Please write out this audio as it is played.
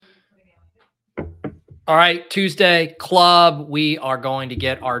All right, Tuesday club. We are going to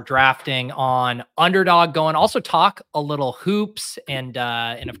get our drafting on Underdog going. Also talk a little hoops and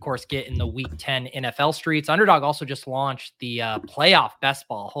of course get in the Week 10 NFL streets. Underdog also just launched the playoff best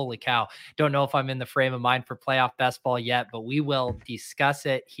ball. Holy cow! Don't know if I'm in the frame of mind for playoff best ball yet, but we will discuss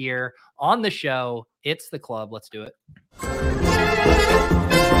it here on the show. It's the club. Let's do it.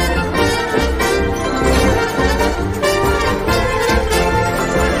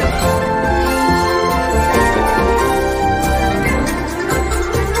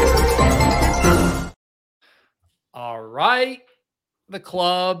 All right, the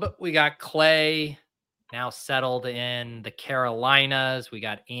club. We got Clay now settled in the Carolinas. We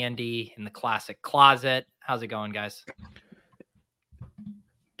got Andy in the classic closet. How's it going, guys?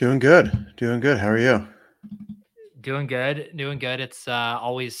 Doing good. How are you? Doing good. It's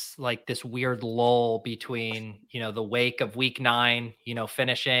always like this weird lull between, the wake of week 9,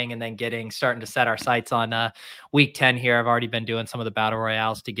 finishing and then starting to set our sights on week 10 here. I've already been doing some of the battle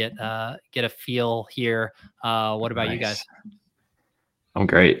royales to get a feel here. What about you guys? I'm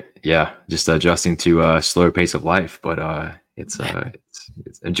great. Yeah. Just adjusting to a slower pace of life, but it's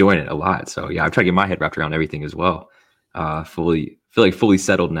enjoying it a lot. So yeah, I'm trying to get my head wrapped around everything as well. Feel like fully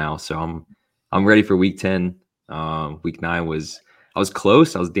settled now. So I'm ready for week 10. Week 9 I was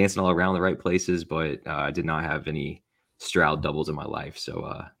close. I was dancing all around the right places, but I did not have any Stroud doubles in my life.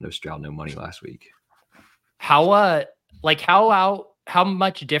 So no Stroud, no money last week. How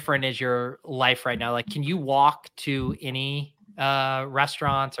much different is your life right now? Like, can you walk to any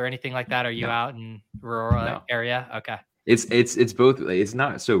restaurants or anything like that? Are you out in rural area? Okay. It's both. It's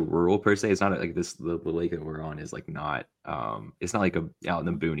not so rural per se. It's not like this. The lake that we're on is like not. It's not like out in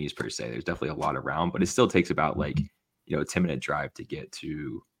the boonies per se. There's definitely a lot around, but it still takes about like a 10-minute drive to get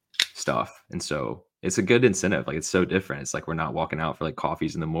to stuff. And so it's a good incentive. Like it's so different. It's like we're not walking out for like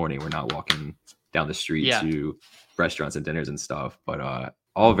coffees in the morning. We're not walking down the street to restaurants and dinners and stuff. But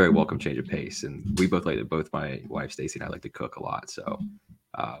all very welcome change of pace. And we both my wife Stacy and I like to cook a lot. So.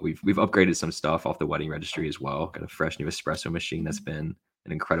 We've upgraded some stuff off the wedding registry as well. Got a fresh new espresso machine that's been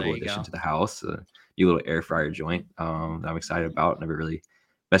an incredible addition to the house. A new little air fryer joint that I'm excited about. Never really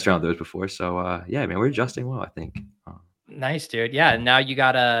messed around with those before. So yeah, man, we're adjusting well, I think. Nice, dude. Yeah, now you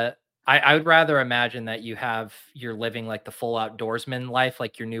gotta. I would rather imagine that you're living like the full outdoorsman life.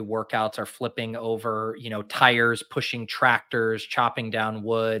 Like your new workouts are flipping over, tires, pushing tractors, chopping down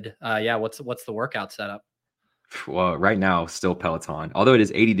wood. Yeah, what's the workout setup? Well, right now, still Peloton, although it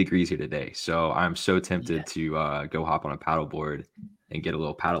is 80 degrees here today. So I'm so tempted to go hop on a paddleboard and get a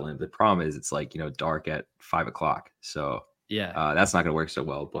little paddle in. The problem is it's like, dark at 5 o'clock. So that's not going to work so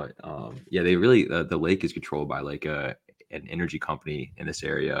well. But they really, the lake is controlled by like an energy company in this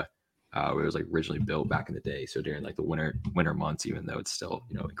area where it was like originally built back in the day. So during like the winter months, even though it's still,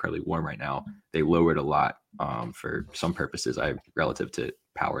 incredibly warm right now, they lowered a lot for some purposes relative to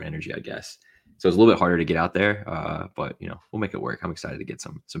power and energy, I guess. So it's a little bit harder to get out there, but we'll make it work. I'm excited to get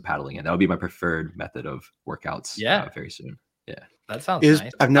some paddling in. That'll be my preferred method of workouts. Very soon. Yeah, that sounds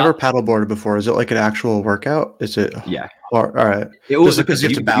nice. I've never paddleboarded before. Is it like an actual workout? Is it? Yeah. All right. It was because you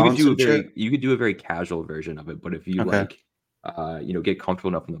have to balance. You could do a very casual version of it, but if you get comfortable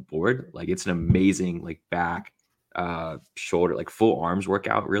enough on the board, like it's an amazing like back, shoulder, like full arms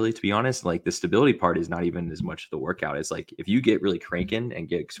workout. Really, to be honest, like the stability part is not even as much of the workout. It's like if you get really cranking and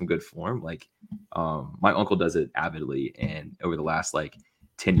get some good form, like my uncle does it avidly, and over the last like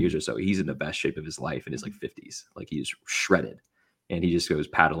 10 years or so, he's in the best shape of his life in his like 50s. Like he's shredded, and he just goes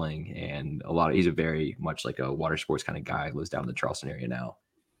paddling and he's a very much like a water sports kind of guy. Lives down in the Charleston area now,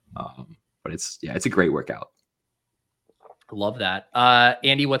 but it's a great workout. Love that.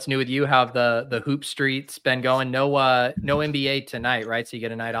 Andy, what's new with you? How have the hoop streets been going? No NBA tonight, right? So you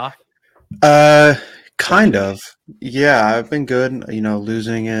get a night off? Kind of. Yeah, I've been good.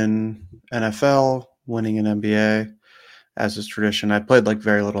 Losing in NFL, winning in NBA, as is tradition. I played like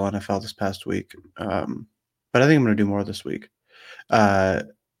very little NFL this past week, but I think I'm going to do more this week. I've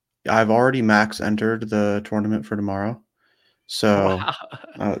already max entered the tournament for tomorrow, so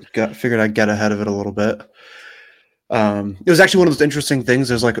figured I'd get ahead of it a little bit. It was actually one of those interesting things.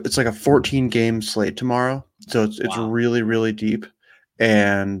 It's like a 14 game slate tomorrow. So it's really, really deep.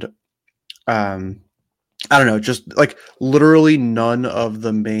 And, I don't know, just like literally none of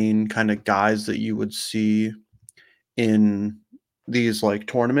the main kind of guys that you would see in these like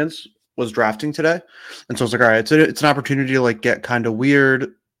tournaments was drafting today. And so I was like, all right, it's an opportunity to like get kind of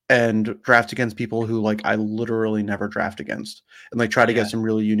weird and draft against people who like I literally never draft against, and like try to get some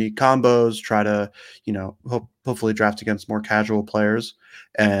really unique combos, try to, hopefully draft against more casual players.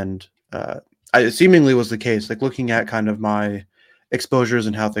 And it seemingly was the case, like looking at kind of my exposures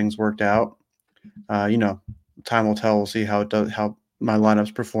and how things worked out. You know, time will tell. We'll see how my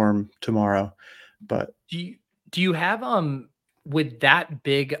lineups perform tomorrow. But do you have with that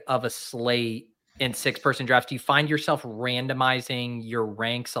big of a slate in 6-person drafts, do you find yourself randomizing your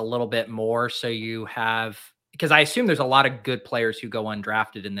ranks a little bit more so you have, because I assume there's a lot of good players who go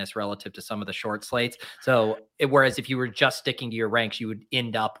undrafted in this relative to some of the short slates. So whereas if you were just sticking to your ranks, you would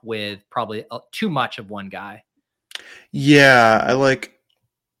end up with probably too much of one guy. yeah, I like,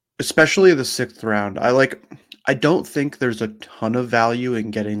 especially the 6th round. I don't think there's a ton of value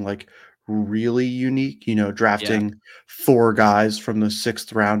in getting like really unique, you know, drafting 4 guys from the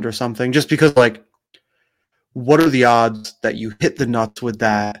 6th round or something, just because like, what are the odds that you hit the nuts with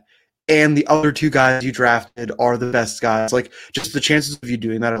that and the other 2 guys you drafted are the best guys? Like, just the chances of you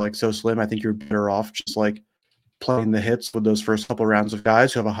doing that are like so slim. I think you're better off just like playing the hits with those first couple rounds of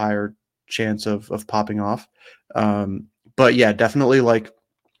guys who have a higher chance of popping off. But yeah, definitely like,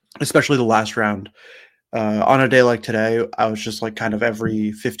 especially the last round. On a day like today, I was just like kind of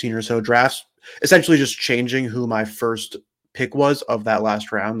every 15 or so drafts, essentially just changing who my first pick was of that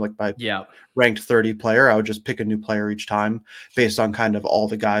last round. Like by ranked 30 player, I would just pick a new player each time based on kind of all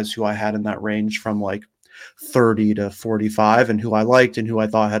the guys who I had in that range from like 30 to 45 and who I liked and who I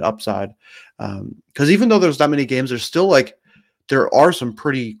thought had upside. Because even though there's that many games, there's still like, there are some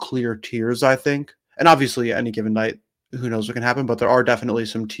pretty clear tiers, I think. And obviously, any given night, who knows what can happen, but there are definitely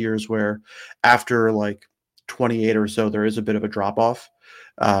some tiers where after like 28 or so, there is a bit of a drop off.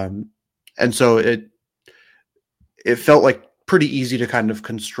 And so it felt like pretty easy to kind of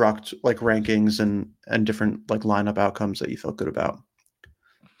construct like rankings and different like lineup outcomes that you felt good about.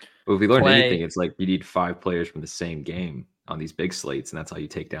 Well, if we learned anything, it's like you need 5 players from the same game on these big slates, and that's how you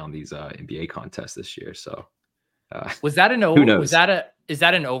take down these NBA contests this year. So was that who knows? Is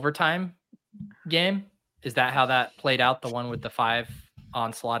that an overtime game? Is that how that played out? The one with the 5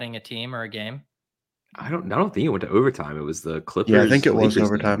 onslaughting a team or a game? I don't think it went to overtime. It was the Clippers. Yeah, I think it was Lakers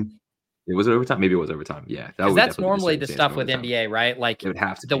overtime. Game. It was overtime. Maybe it was overtime. Yeah, because that's normally the stuff with NBA, right? Like it would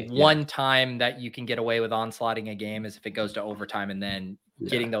have to the be, one time that you can get away with onslaughting a game is if it goes to overtime, and then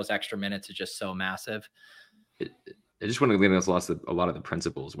getting those extra minutes is just so massive. I just want to lean us lost a lot of the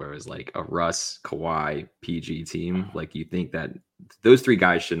principles, whereas like a Russ, Kawhi, PG team, like you think that those 3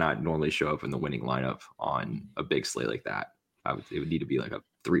 guys should not normally show up in the winning lineup on a big slate like that. It would need to be like a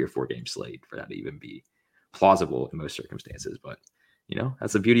 3 or 4 game slate for that to even be plausible in most circumstances. But you know,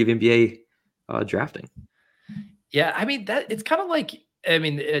 that's the beauty of NBA drafting. Yeah, I mean that it's kind of like, I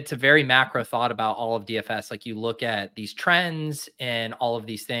mean, it's a very macro thought about all of DFS. Like you look at these trends and all of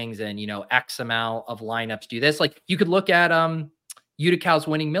these things, and you know, X amount of lineups do this. Like you could look at Utical's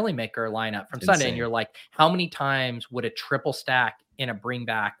winning Millie Maker lineup from Sunday, and you're like, how many times would a triple stack in a bring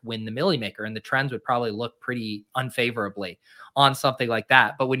back win the Millie Maker? And the trends would probably look pretty unfavorably on something like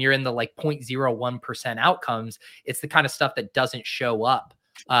that. But when you're in the like 0.01% outcomes, it's the kind of stuff that doesn't show up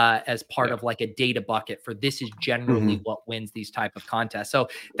as part of like a data bucket for this is generally what wins these type of contests. So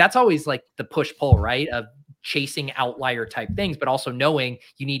that's always like the push pull, right? Of chasing outlier type things, but also knowing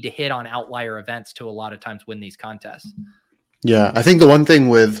you need to hit on outlier events to a lot of times win these contests. Yeah, I think the one thing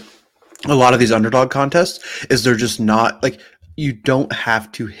with a lot of these underdog contests is they're just not like, you don't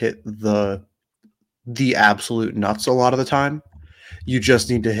have to hit the absolute nuts a lot of the time. You just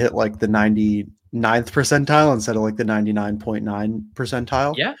need to hit like the 99th percentile instead of like the 99.9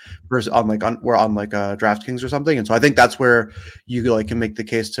 percentile. Yeah. Versus we're on DraftKings or something. And so I think that's where you like can make the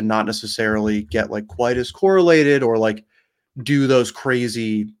case to not necessarily get like quite as correlated or like do those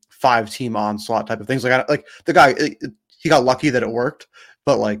crazy 5-team onslaught type of things. Like the guy, he got lucky that it worked,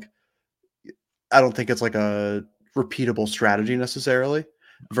 but like, I don't think it's like a repeatable strategy necessarily.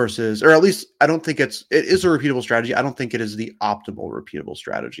 Versus, or at least I don't think it is a repeatable strategy. I don't think it is the optimal repeatable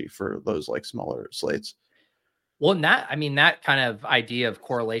strategy for those like smaller slates. Well, that kind of idea of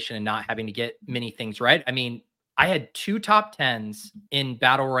correlation and not having to get many things right. I mean, I had 2 top 10s in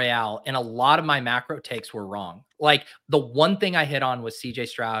Battle Royale, and a lot of my macro takes were wrong. Like the one thing I hit on was CJ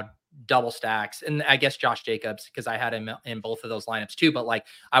Stroud double stacks, and I guess Josh Jacobs, because I had him in both of those lineups too. But like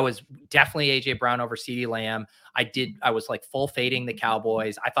I was definitely AJ Brown over CeeDee Lamb. I was like full fading the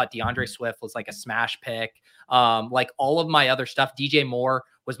Cowboys. I thought DeAndre Swift was like a smash pick. Like all of my other stuff, DJ Moore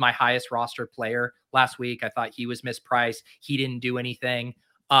was my highest rostered player last week. I thought he was mispriced. He didn't do anything.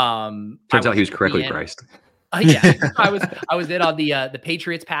 Turns out he was correctly priced. Yeah, I was in on the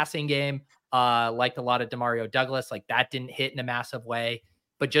Patriots passing game. Liked a lot of Demario Douglas. Like that didn't hit in a massive way.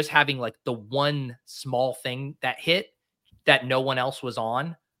 But just having like the one small thing that hit that no one else was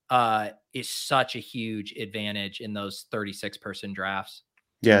on is such a huge advantage in those 36-person drafts.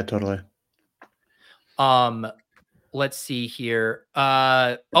 Yeah, totally. Let's see here.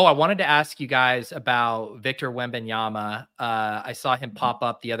 I wanted to ask you guys about Victor Wembanyama. I saw him pop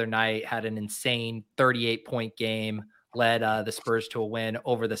up the other night, had an insane 38-point game, led the Spurs to a win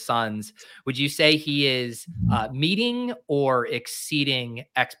over the Suns. Would you say he is meeting or exceeding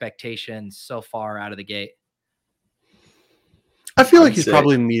expectations so far out of the gate? I feel like he's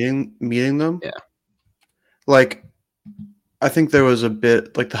probably meeting them. Yeah. Like, I think there was a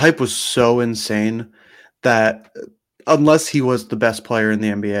bit, like, the hype was so insane that unless he was the best player in the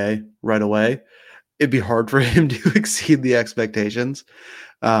NBA right away, it'd be hard for him to exceed the expectations.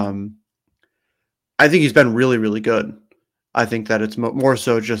 I think he's been really, really good. I think that it's more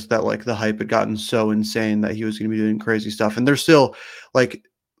so just that, like, the hype had gotten so insane that he was going to be doing crazy stuff. And there's still, like,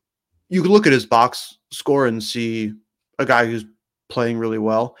 you can look at his box score and see a guy who's playing really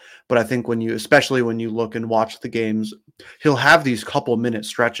well. But I think especially when you look and watch the games, he'll have these couple minute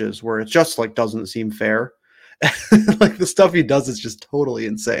stretches where it just like doesn't seem fair. Like the stuff he does is just totally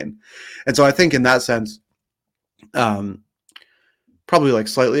insane. And so I think in that sense, probably like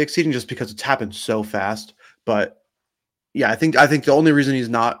slightly exceeding just because it's happened so fast. But yeah, I think the only reason he's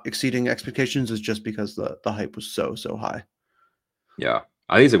not exceeding expectations is just because the hype was so high. Yeah.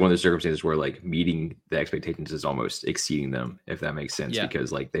 I think it's like one of those circumstances where like meeting the expectations is almost exceeding them, if that makes sense,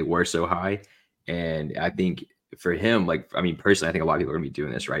 because like they were so high. And I think for him, like, I mean, personally, I think a lot of people are gonna be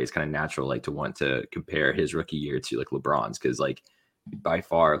doing this, right? It's kind of natural, like, to want to compare his rookie year to like LeBron's, because like by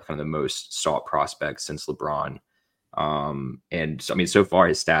far kind of the most sought prospect since LeBron. And so, I mean, so far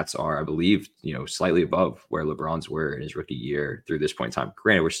his stats are, I believe, slightly above where LeBron's were in his rookie year through this point in time.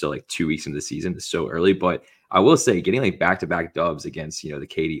 Granted, we're still like 2 weeks into the season, it's so early, but I will say getting like back-to-back dubs against, the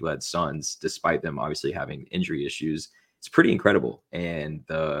KD-led Suns, despite them obviously having injury issues, it's pretty incredible. And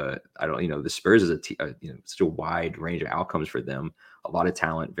the Spurs is such a wide range of outcomes for them, a lot of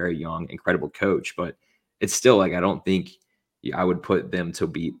talent, very young, incredible coach, but it's still like, I don't think I would put them to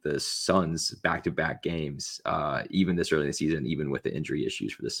beat the Suns back-to-back games, even this early in the season, even with the injury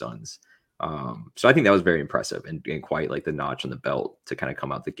issues for the Suns. So I think that was very impressive and quite like the notch on the belt to kind of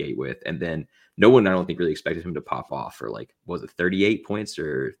come out the gate with. And then no one, I don't think, really expected him to pop off for like, was it 38 points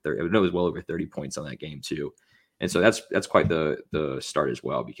or 30? No, it was well over 30 points on that game too. And so that's quite the start as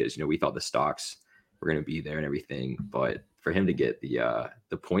well, because, we thought the stocks were going to be there and everything, but for him to get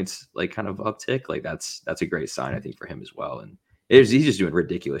the points like kind of uptick, like that's a great sign, I think, for him as well. And he's just doing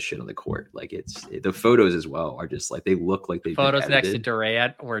ridiculous shit on the court. Like the photos as well are just like, they look like they photos next to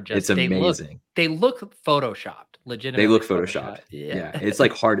Durant were just, it's amazing. They look photoshopped, legitimately. They look photoshopped. Yeah. It's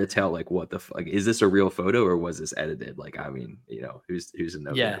like hard to tell, like, what the fuck, is this a real photo or was this edited? Like, I mean, who's in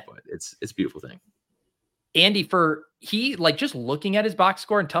know there, but it's a beautiful thing. Andy, just looking at his box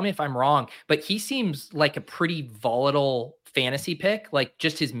score, and tell me if I'm wrong, but he seems like a pretty volatile fantasy pick. Like,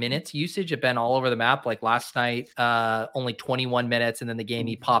 just his minutes usage have been all over the map. Like last night, only 21 minutes, and then the game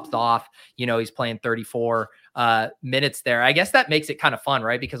he popped off, he's playing 34 minutes there. I guess that makes it kind of fun,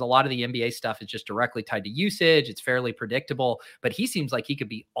 right? Because a lot of the NBA stuff is just directly tied to usage. It's fairly predictable, but he seems like he could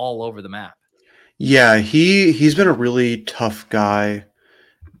be all over the map. Yeah, he's been a really tough guy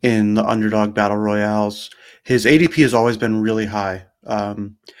in the underdog battle royales. His ADP has always been really high.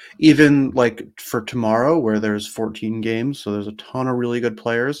 Even like for tomorrow, where there's 14 games, so there's a ton of really good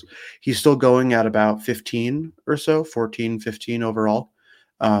players, he's still going at about 15 or so, 14, 15 overall.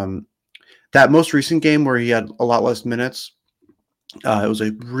 That most recent game where he had a lot less minutes, it was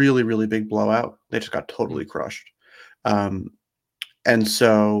a really, really big blowout. They just got totally crushed. And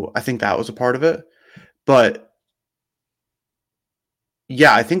so I think that was a part of it. But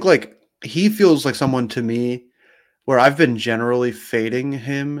yeah, I think like he feels like someone to me where I've been generally fading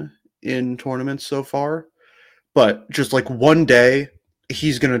him in tournaments so far, but just like one day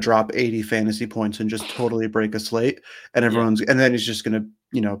he's going to drop 80 fantasy points and just totally break a slate, and and then he's just going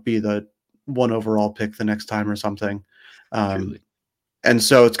to, be the one overall pick the next time or something. And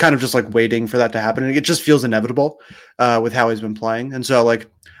so it's kind of just like waiting for that to happen. And it just feels inevitable with how he's been playing. And so like,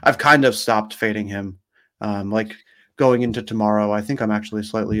 I've kind of stopped fading him. Like going into tomorrow, I think I'm actually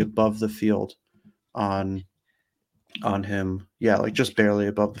slightly above the field on him. Yeah, like just barely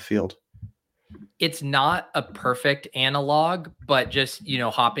above the field. It's not a perfect analog, but just,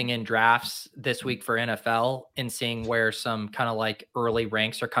 hopping in drafts this week for NFL and seeing where some kind of like early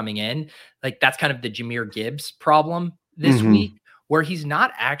ranks are coming in, like that's kind of the Jahmyr Gibbs problem this week, where he's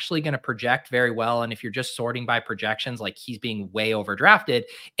not actually going to project very well. And if you're just sorting by projections, like he's being way overdrafted,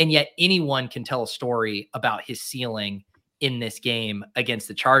 and yet anyone can tell a story about his ceiling in this game against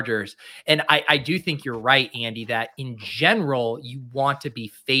the Chargers. And I do think you're right, Andy, that in general, you want to be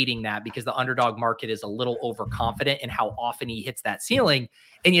fading that because the underdog market is a little overconfident in how often he hits that ceiling.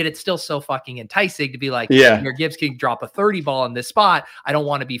 And yet it's still so fucking enticing to be like, Jahmyr Gibbs can drop a 30 ball in this spot. I don't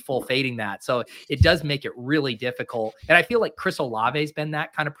want to be full fading that. So it does make it really difficult. And I feel like Chris Olave has been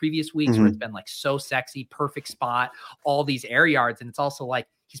that kind of previous weeks where it's been like so sexy, perfect spot, all these air yards. And it's also like,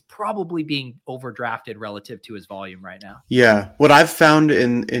 he's probably being overdrafted relative to his volume right now. Yeah. What I've found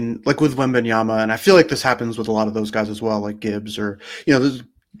in like with Wembenyama, and I feel like this happens with a lot of those guys as well, like Gibbs or, there's a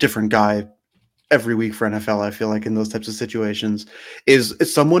different guy every week for NFL. I feel like in those types of situations is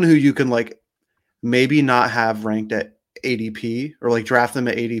someone who you can like maybe not have ranked at ADP or like draft them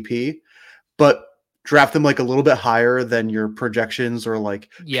at ADP, but draft them like a little bit higher than your projections or like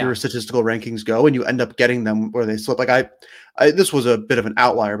pure statistical rankings go, and you end up getting them where they slip. Like I this was a bit of an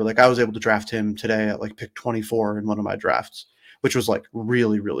outlier, but like I was able to draft him today at like pick 24 in one of my drafts, which was like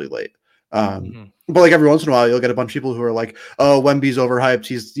really, really late. But like every once in a while, you'll get a bunch of people who are like, "Oh, Wemby's overhyped.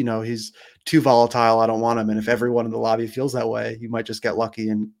 He's he's too volatile. I don't want him." And if everyone in the lobby feels that way, you might just get lucky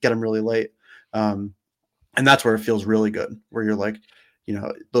and get him really late. And that's where it feels really good, where you're like,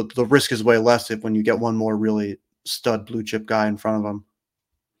 the risk is way less when you get one more really stud blue chip guy in front of them.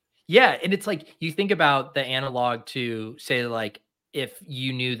 Yeah. And it's like, you think about the analog to say, like, if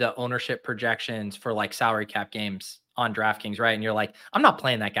you knew the ownership projections for like salary cap games on DraftKings, right? And you're like, I'm not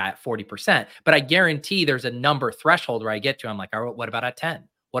playing that guy at 40%, but I guarantee there's a number threshold where I get to, I'm like, all right, what about at 10?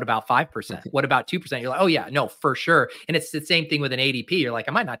 What about 5%? What about 2%? You're like, oh yeah, no, for sure. And it's the same thing with an ADP. You're like,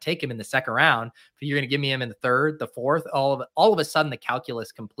 I might not take him in the second round, but you're going to give me him in the third, the fourth, all of a sudden the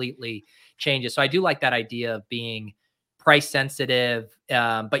calculus completely changes. So I do like that idea of being price sensitive,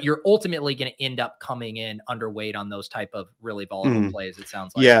 but you're ultimately going to end up coming in underweight on those type of really volatile plays. It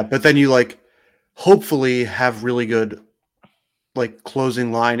sounds like. Yeah. But then you like hopefully have really good like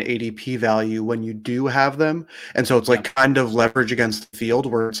closing line ADP value when you do have them. And so it's like kind of leverage against the field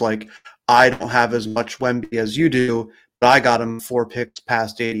where it's like, I don't have as much Wemby as you do, but I got him 4 picks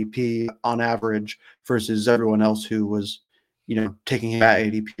past ADP on average versus everyone else who was, taking him at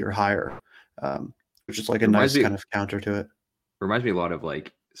ADP or higher, which is like a nice kind of counter to it. Reminds me a lot of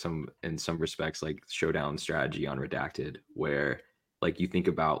like in some respects, like showdown strategy on Redacted, where like you think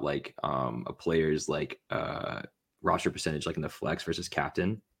about like a player's like roster percentage like in the flex versus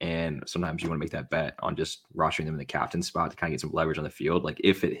captain, and sometimes you want to make that bet on just rostering them in the captain spot to kind of get some leverage on the field. Like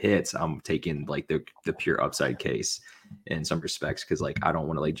if it hits, I'm taking like the pure upside case in some respects, because like I don't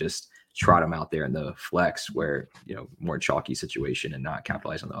want to like just trot them out there in the flex where more chalky situation and not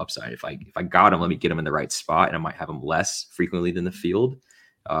capitalize on the upside. If I got them, let me get them in the right spot, and I might have them less frequently than the field,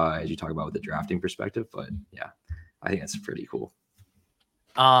 as you talk about with the drafting perspective. But yeah, I think that's pretty cool.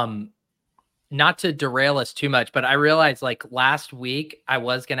 Not to derail us too much, but I realized like last week I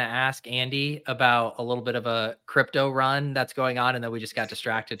was going to ask Andy about a little bit of a crypto run that's going on. And then we just got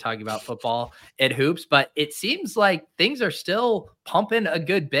distracted talking about football at Hoops, but it seems like things are still pumping a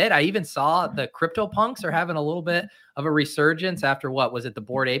good bit. I even saw the crypto punks are having a little bit of a resurgence after what was it? The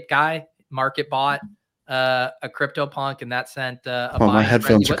Bored Ape guy market bought a crypto punk, and that sent my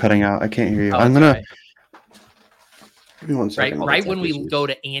headphones are cutting out. I can't hear you. I'm going to, give me 1 second. Right when we go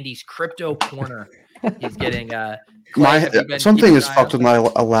to Andy's crypto corner, he's getting something is fucked with my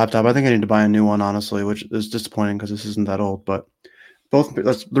laptop. I think I need to buy a new one, honestly, which is disappointing because this isn't that old. But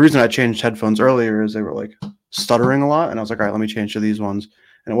that's the reason I changed headphones earlier, is they were like stuttering a lot, and I was like, all right, let me change to these ones,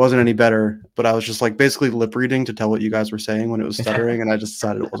 and it wasn't any better. But I was just like basically lip reading to tell what you guys were saying when it was stuttering, and I just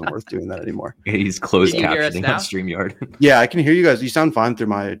decided it wasn't worth doing that anymore. He's closed captioning on StreamYard. Yeah, I can hear you guys. You sound fine through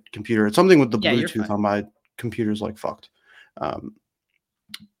my computer. It's something with the Bluetooth on my computer's like fucked.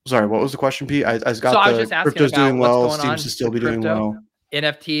 Sorry, what was the question, Pete? I got the crypto's doing well, seems to still be doing well.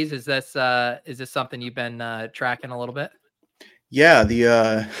 NFTs, is this something you've been tracking a little bit? Yeah,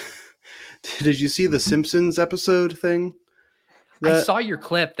 did you see the Simpsons episode thing? I saw your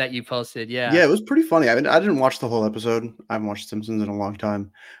clip that you posted. Yeah, it was pretty funny. I mean, I didn't watch the whole episode. I haven't watched Simpsons in a long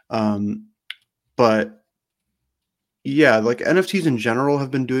time, but yeah, like NFTs in general have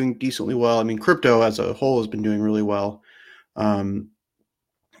been doing decently well. I mean, crypto as a whole has been doing really well.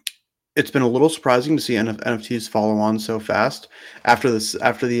 It's been a little surprising to see NFTs follow on so fast after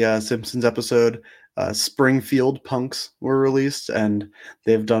the Simpsons episode. Springfield punks were released, and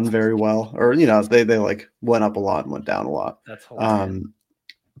they've done very well. Or they like went up a lot and went down a lot. That's hilarious.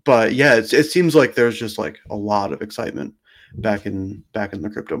 But yeah, it seems like there's just like a lot of excitement back in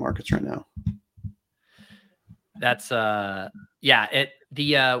the crypto markets right now. That's what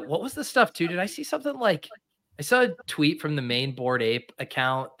was the stuff too? Did I see something like I saw a tweet from the main Bored Ape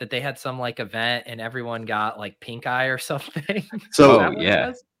account that they had some like event and everyone got like pink eye or something. So Is that what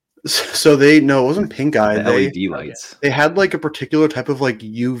it says? So it wasn't pink eye. The LED lights. They had like a particular type of like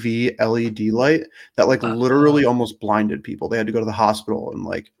UV LED light that like literally almost blinded people. They had to go to the hospital, and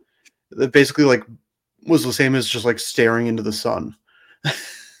like it basically like was the same as just like staring into the sun.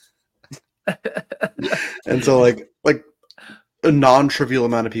 And so like a non-trivial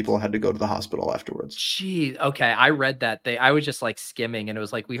amount of people had to go to the hospital afterwards. Jeez. Okay. I read that. I was just like skimming and it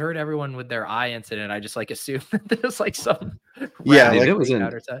was like, we heard everyone with their eye incident. I just like assumed that there was like some. Yeah. Like, it was in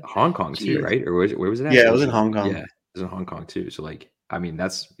Hong Kong too, right? Or where was it at? Yeah, it was in Hong Kong. Yeah, it was in Hong Kong too. So like, I mean,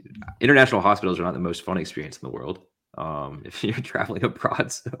 that's international hospitals are not the most fun experience in the world. If you're traveling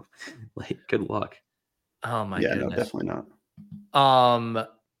abroad. So like, good luck. Oh my goodness. No, definitely not.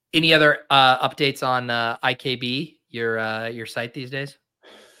 Any other updates on IKB, your site these days?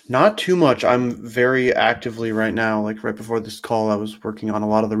 Not too much. I'm very actively right now, like right before this call, I was working on a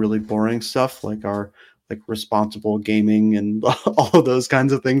lot of the really boring stuff, like our like responsible gaming and all of those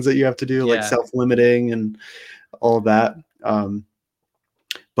kinds of things that you have to do, like self-limiting and all of that.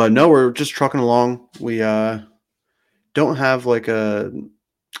 But no, we're just trucking along. We don't have like a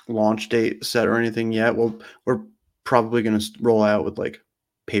launch date set or anything yet. We're probably going to roll out with like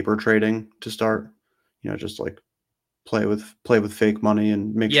paper trading to start, just like play with fake money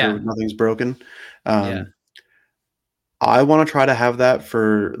and make sure nothing's broken. I want to try to have that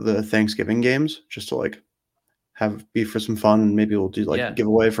for the Thanksgiving games, just to like be for some fun, and maybe we'll do like a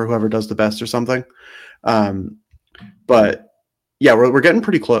giveaway for whoever does the best or something. But yeah, we're getting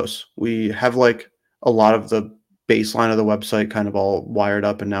pretty close. We have like a lot of the baseline of the website kind of all wired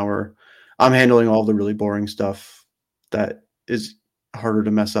up, and now I'm handling all the really boring stuff that is harder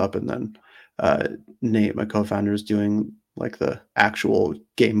to mess up, and then Nate, my co-founder, is doing like the actual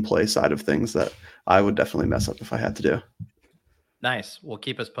gameplay side of things that I would definitely mess up if I had to do. Nice. Well,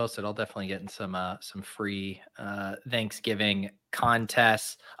 keep us posted. I'll definitely get in some free Thanksgiving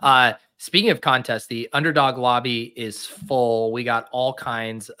contests. Speaking of contests, the Underdog lobby is full. We got all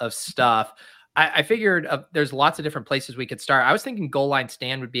kinds of stuff. I figured there's lots of different places we could start. I was thinking Goal Line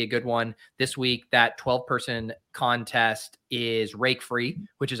Stand would be a good one this week. That 12-person contest is rake free,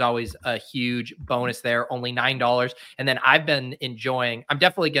 which is always a huge bonus there, only $9. And then I'm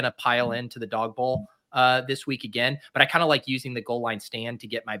definitely going to pile into the Dog Bowl this week again, but I kind of like using the Goal Line Stand to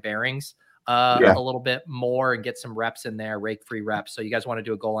get my bearings a little bit more and get some reps in there, rake free reps. So you guys want to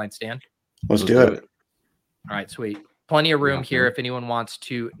do a Goal Line Stand? Let's do it. All right, sweet. Plenty of room here if anyone wants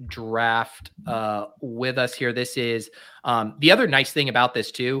to draft with us here. This is the other nice thing about this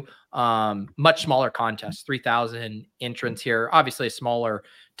too. Much smaller contest, 3,000 entrants here. Obviously a smaller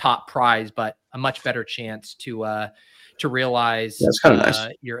top prize, but a much better chance to realize that's kind of nice.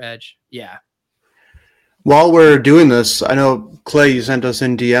 Your edge. Yeah. While we're doing this, I know, Clay, you sent us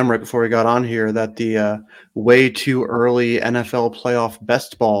in DM right before we got on here that the way too early NFL playoff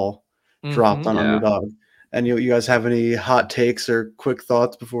best ball dropped on Underdog. And you guys have any hot takes or quick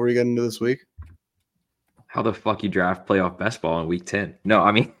thoughts before we get into this week? How the fuck you draft playoff best ball in week 10? No,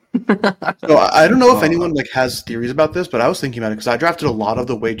 I mean... So I don't know if anyone like has theories about this, but I was thinking about it because I drafted a lot of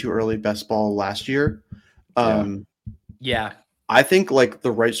the way too early best ball last year. I think like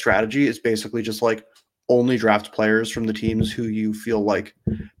the right strategy is basically just like only draft players from the teams who you feel like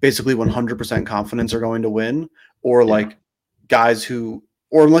basically 100% confidence are going to win, or like guys who,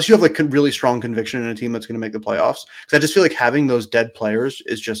 or unless you have like really strong conviction in a team that's going to make the playoffs. Because I just feel like having those dead players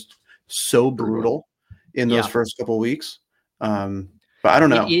is just so brutal in those first couple of weeks. But I don't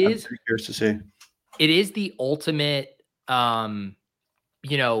know. I'm curious to see. It is the ultimate, as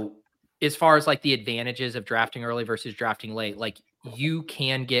far as like the advantages of drafting early versus drafting late. Like you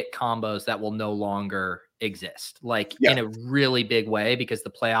can get combos that will no longer exist, in a really big way, because the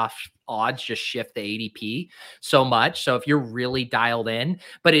playoff odds just shift the ADP so much. So if you're really dialed in,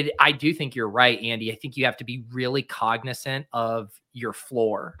 but I do think you're right, Andy. I think you have to be really cognizant of your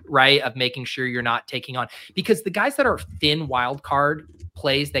floor, right? Of making sure you're not taking on, because the guys that are thin wild card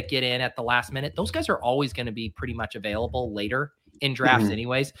plays that get in at the last minute, those guys are always going to be pretty much available later in drafts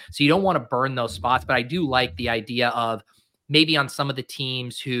anyways. So you don't want to burn those spots, but I do like the idea of maybe on some of the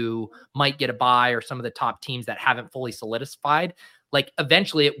teams who might get a bye, or some of the top teams that haven't fully solidified, like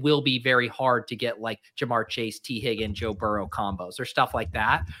eventually it will be very hard to get like Jamar Chase, T. Higgins, Joe Burrow combos or stuff like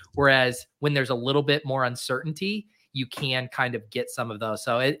that. Whereas when there's a little bit more uncertainty, you can kind of get some of those.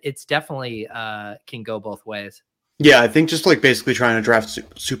 So it's definitely can go both ways. Yeah, I think just like basically trying to draft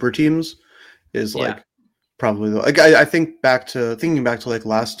super teams is like probably like I think thinking back to like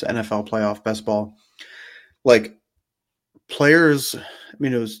last NFL playoff best ball, like players, I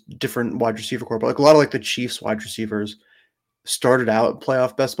mean, it was different wide receiver core, but like a lot of like the Chiefs wide receivers started out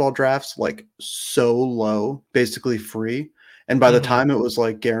playoff best ball drafts like so low, basically free. And by the time it was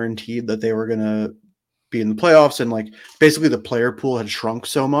like guaranteed that they were going to be in the playoffs, and like basically the player pool had shrunk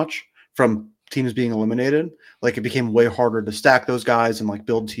so much from teams being eliminated, like it became way harder to stack those guys and like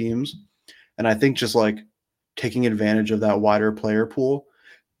build teams. And I think just like taking advantage of that wider player pool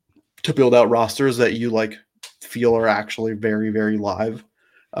to build out rosters that you like feel are actually very, very live.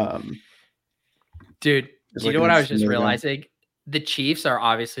 Dude, do you like know what I was just realizing? The Chiefs are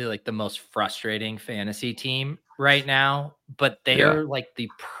obviously like the most frustrating fantasy team right now, but they are like the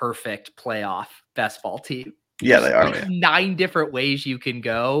perfect playoff best ball team. Yeah, they are. Like 9 different ways you can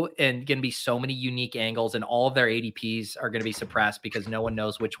go, and going to be so many unique angles, and all of their ADPs are going to be suppressed because no one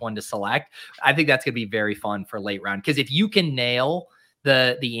knows which one to select. I think that's going to be very fun for late round, because if you can nail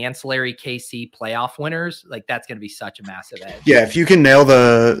the ancillary KC playoff winners, like that's going to be such a massive edge. Yeah, if you can nail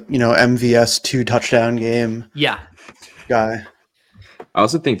the, MVS 2 touchdown game. Yeah. Guy. I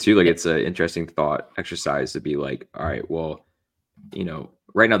also think too, like it's an interesting thought exercise to be like, all right, well,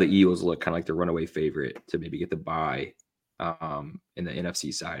 right now the Eagles look kind of like the runaway favorite to maybe get the bye in the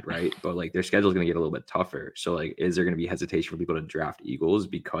NFC side, right? But like their schedule is going to get a little bit tougher. So like, is there going to be hesitation for people to draft Eagles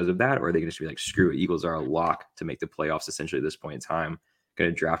because of that? Or are they going to just be like, screw it, Eagles are a lock to make the playoffs essentially at this point in time, going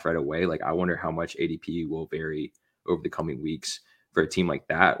to draft right away? Like, I wonder how much ADP will vary over the coming weeks for a team like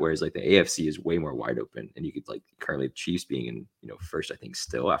that. Whereas like the AFC is way more wide open, and you could like currently the Chiefs being in, first, I think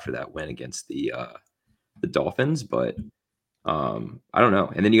still after that win against the Dolphins, but I don't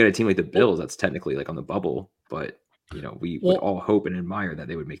know. And then you got a team like the Bills that's technically like on the bubble, but we would all hope and admire that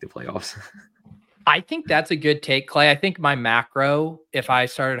they would make the playoffs. I think that's a good take, Clay. I think my macro, if I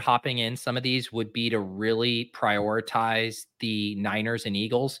started hopping in some of these, would be to really prioritize the Niners and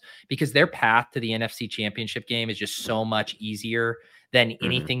Eagles, because their path to the NFC Championship game is just so much easier than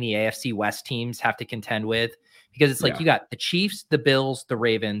anything the AFC West teams have to contend with. Because it's like you got the Chiefs, the Bills, the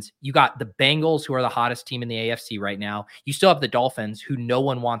Ravens. You got the Bengals, who are the hottest team in the AFC right now. You still have the Dolphins, who no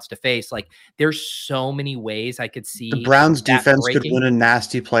one wants to face. Like, there's so many ways I could see the Browns defense could win a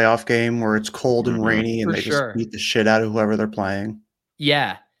nasty playoff game where it's cold and rainy, and they just beat the shit out of whoever they're playing.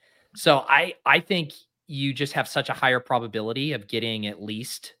 Yeah. So I think you just have such a higher probability of getting at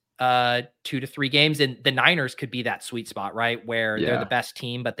least 2 to 3 games. And the Niners could be that sweet spot, right? Where they're the best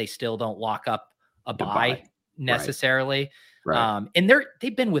team, but they still don't lock up a bye necessarily. Right. And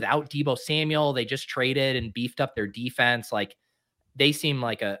they've been without Deebo Samuel. They just traded and beefed up their defense. Like, they seem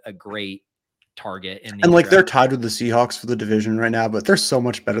like a great target. And like they're tied with the Seahawks for the division right now, but they're so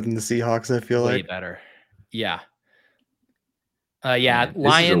much better than the Seahawks, I feel way better. Yeah.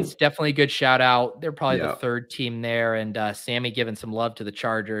 Lions, definitely a good shout out. They're probably the third team there. And Sammy giving some love to the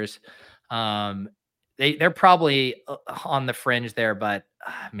Chargers. They're probably on the fringe there, but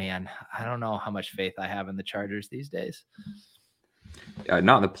man, I don't know how much faith I have in the Chargers these days.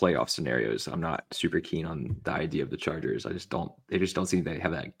 Not in the playoff scenarios. I'm not super keen on the idea of the Chargers. They just don't seem to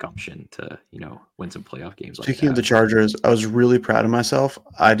have that gumption to, win some playoff games. Speaking of the Chargers, I was really proud of myself.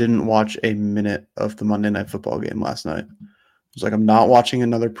 I didn't watch a minute of the Monday Night Football game last night. I was like, I'm not watching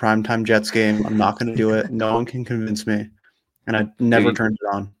another primetime Jets game. I'm not going to do it. No one can convince me. And I never turned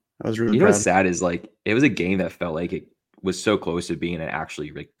it on. I was really proud. What's sad is like, it was a game that felt like it was so close to being an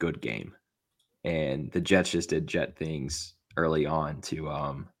actually like good game. And the Jets just did Jet things early on to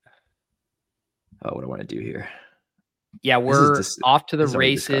what do I want to do here? Yeah, we're off to the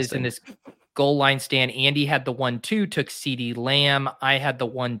races in this goal line stand. Andy had the 1-2, took CeeDee Lamb. I had the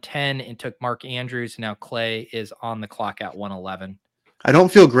 1-10 and took Mark Andrews. Now Clay is on the clock at 1-11. I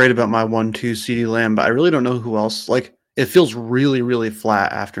don't feel great about my 1-2 CeeDee Lamb, but I really don't know who else. Like, it feels really, really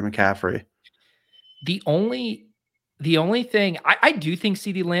flat after McCaffrey. The only thing, I do think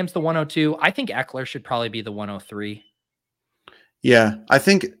CeeDee Lamb's the 102. I think Eckler should probably be the 103. Yeah, I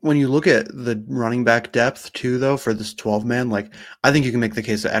think when you look at the running back depth too, though, for this 12-man, like, I think you can make the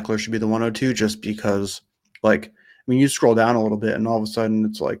case that Eckler should be the 102 just because, like, I mean, you scroll down a little bit and all of a sudden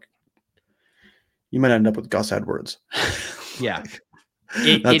it's like you might end up with Gus Edwards. Yeah,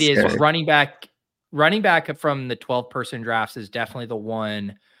 it is scary. Running back from the 12-person drafts is definitely the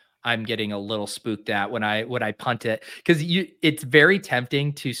one I'm getting a little spooked at when I punt it, because it's very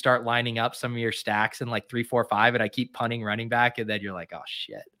tempting to start lining up some of your stacks in like 3, 4, 5, and I keep punting running back, and then you're like, oh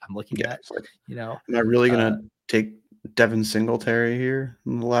shit, I'm looking at, like, am I really gonna take Devin Singletary here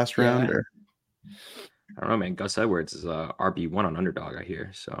in the last round? Or I don't know, man. Gus Edwards is RB1 on Underdog, I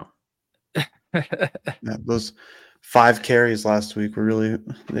hear. So those 5 carries last week were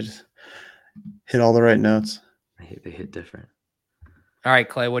they just hit all the right notes. They hit different. All right,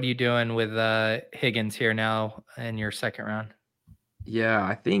 Clay, what are you doing with Higgins here now in your second round? Yeah,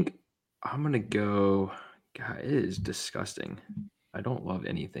 I think I'm gonna go. God, it is disgusting. I don't love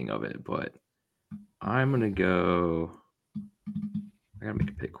anything of it, but I'm gonna go. I gotta make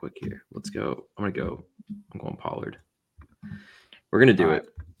a pick quick here. Let's go. I'm going Pollard. We're gonna do it.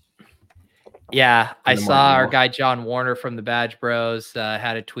 Yeah, I saw our guy John Warner from the Badge Bros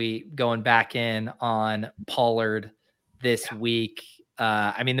had a tweet going back in on Pollard this week.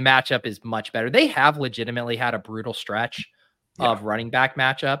 I mean, the matchup is much better. They have legitimately had a brutal stretch of running back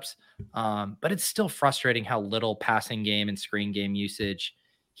matchups, but it's still frustrating how little passing game and screen game usage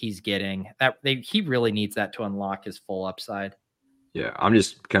he's getting. He really needs that to unlock his full upside. Yeah, I'm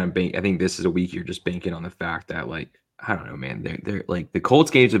just kind of I think this is a week you're just banking on the fact that, like, I don't know, man. They're like, the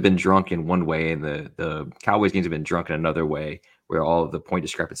Colts games have been drunk in one way, and the Cowboys games have been drunk in another way, where all of the point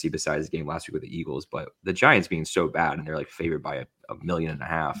discrepancy besides the game last week with the Eagles. But the Giants being so bad and they're like favored by a million and a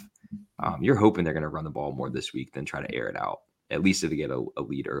half, you're hoping they're going to run the ball more this week than try to air it out. At least if they get a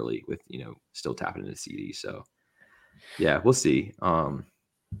lead early with, still tapping into CD. So yeah, we'll see.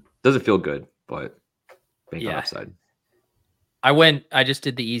 Doesn't feel good, but bank on upside. I just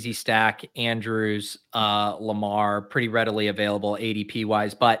did the easy stack, Andrews, Lamar, pretty readily available ADP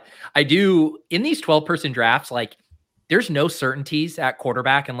wise, but I do in these 12-person drafts, like there's no certainties at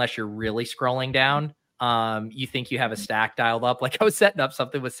quarterback unless you're really scrolling down. You think you have a stack dialed up. Like I was setting up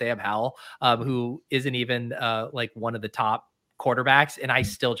something with Sam Howell, who isn't even like one of the top quarterbacks, and I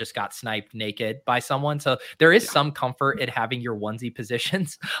still just got sniped naked by someone. So there is some comfort in having your onesie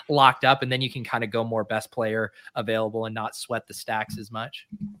positions locked up, and then you can kind of go more best player available and not sweat the stacks as much.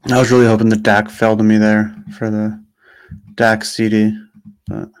 I was really hoping that Dak fell to me there for the Dak CD.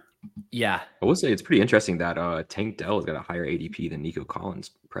 But yeah, I will say it's pretty interesting that Tank Dell has got a higher ADP than Nico Collins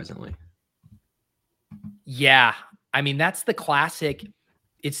presently. Yeah, I mean that's the classic.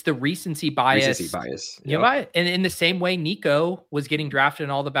 It's the recency bias. Yeah. And in the same way, Nico was getting drafted in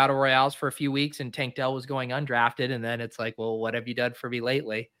all the battle royales for a few weeks and Tank Dell was going undrafted. And then it's like, well, what have you done for me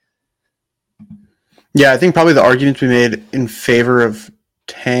lately? Yeah, I think probably the argument we made in favor of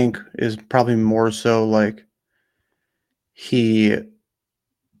Tank is probably more so like he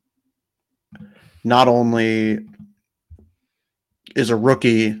not only is a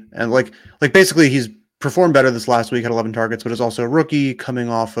rookie and like basically he's performed better this last week, had 11 targets, but is also a rookie coming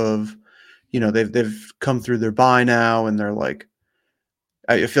off of, they've come through their bye now, and they're like,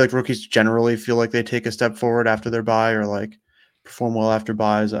 I feel like rookies generally feel like they take a step forward after their bye or like perform well after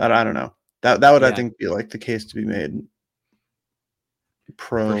buys. I don't know. That would, I think, be like the case to be made.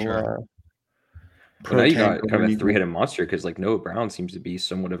 Now you got kind of a three-headed monster because like Noah Brown seems to be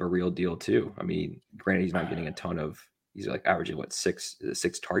somewhat of a real deal too. I mean, granted, he's not getting a ton of. He's like averaging six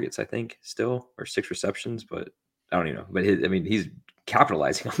targets, I think, still, or 6 receptions, but I don't even know. But he's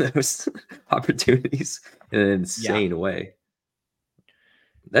capitalizing on those opportunities in an insane way.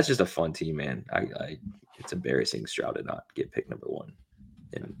 That's just a fun team, man. It's embarrassing Stroud did not get pick number 1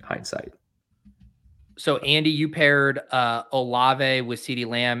 in hindsight. So Andy, you paired Olave with CeeDee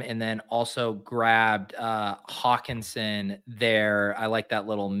Lamb and then also grabbed Hawkinson there. I like that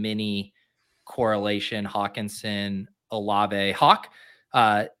little mini correlation. Hawkinson, Olave. Hawk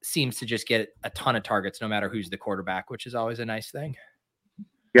seems to just get a ton of targets no matter who's the quarterback, which is always a nice thing.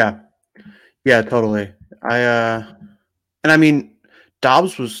 Yeah, totally. I mean,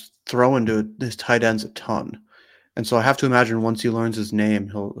 Dobbs was throwing to his tight ends a ton. And so I have to imagine once he learns his name,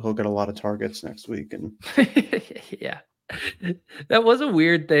 he'll get a lot of targets next week. And yeah, that was a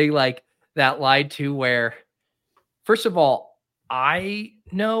weird thing, like that lie too, where first of all, I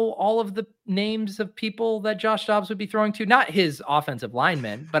know all of the names of people that Josh Dobbs would be throwing to, not his offensive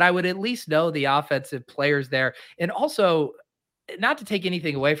linemen, but I would at least know the offensive players there. And also, not to take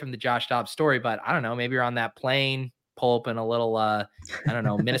anything away from the Josh Dobbs story, but I don't know, maybe you're on that plane, pull open a little,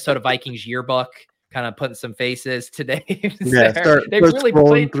 Minnesota Vikings yearbook, kind of putting some faces to names. Yeah, start really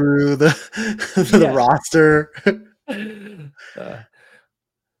scrolling through the roster.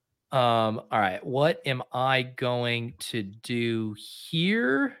 All right. What am I going to do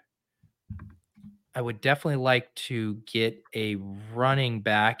here? I would definitely like to get a running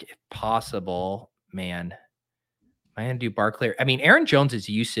back if possible. Man, am I going to do Barkley? I mean, Aaron Jones's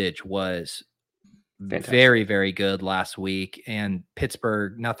usage was very, very good last week, and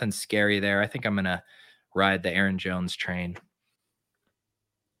Pittsburgh, nothing scary there. I think I'm going to ride the Aaron Jones train.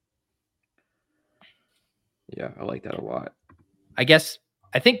 Yeah, I like that a lot.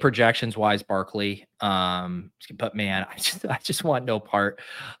 I think projections wise, Barkley, but man, I just want no part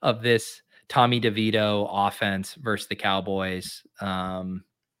of this Tommy DeVito offense versus the Cowboys. Yeah,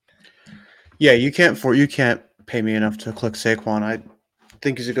 you can't pay me enough to click Saquon.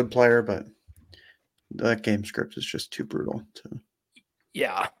 think he's a good player, but that game script is just too brutal.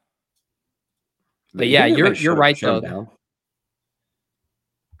 Yeah. But They yeah, think they might you're right shut him though. down.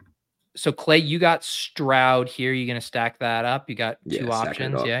 So Clay, you got Stroud here. You gonna stack that up? You got Yeah, two stacking it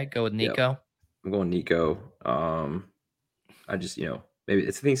options. up. Yeah, go with Yep. Nico. I'm going Nico. I just, maybe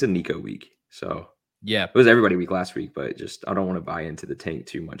I think it's a Nico week. So Yeah. it was everybody week last week, but just I don't want to buy into the tank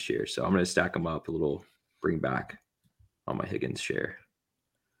too much here. So I'm going to stack them up a little, bring back on my Higgins share.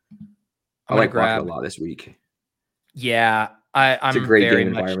 I like Rocket a lot this week. Yeah, It's a I'm great very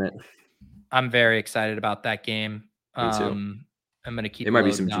game much. environment. I'm very excited about that game. Me too. I'm going to keep. It might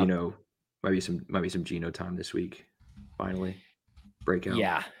be some loading up. Geno. Might be some Geno time this week. Finally, breakout.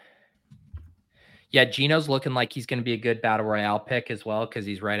 Yeah. Yeah, Geno's looking like he's going to be a good battle royale pick as well because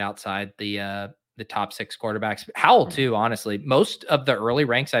he's right outside the top 6 quarterbacks. Howell too, honestly. Most of the early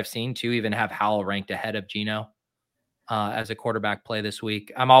ranks I've seen too even have Howell ranked ahead of Geno as a quarterback play this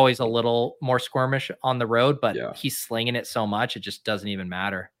week. I'm always a little more squirmish on the road, but he's slinging it so much it just doesn't even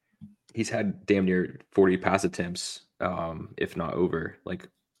matter. He's had damn near 40 pass attempts, if not over, like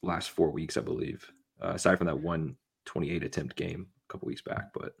last 4 weeks, I believe. Aside from that 128 attempt game a couple weeks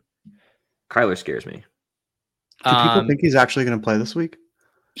back, but Kyler scares me. Do people think he's actually going to play this week?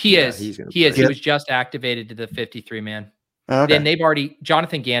 He is. He was just activated to the 53-man. Okay. And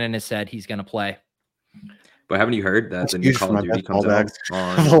Jonathan Gannon has said he's going to play. But haven't you heard that the new Call of Duty comes out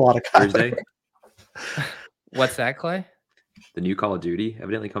on a lot of Thursday? What's that, Clay? The new Call of Duty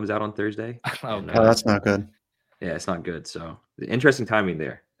evidently comes out on Thursday. Oh, that's not good. Yeah, it's not good. So interesting timing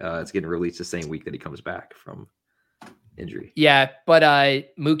there. It's getting released the same week that he comes back from injury. Yeah, but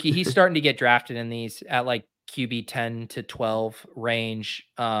Mookie, he's starting to get drafted in these at like QB 10 to 12 range.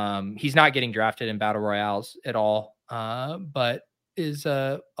 He's not getting drafted in battle royales at all, but is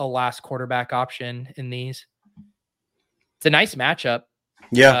a last quarterback option in these. It's a nice matchup.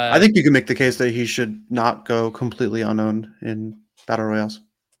 Yeah, I think you can make the case that he should not go completely unowned in battle royales.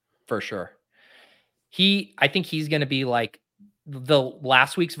 For sure. I think he's going to be like the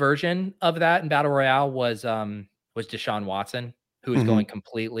last week's version of that in battle royale was Deshaun Watson, who is going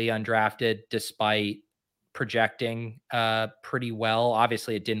completely undrafted despite projecting pretty well.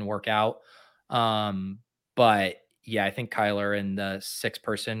 Obviously it didn't work out. But yeah, I think Kyler in the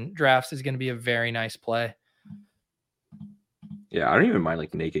 6-person drafts is going to be a very nice play. Yeah, I don't even mind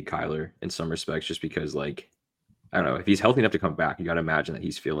like naked Kyler in some respects, just because like, I don't know, if he's healthy enough to come back, you got to imagine that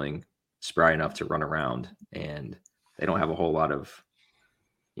he's feeling spry enough to run around, and they don't have a whole lot of,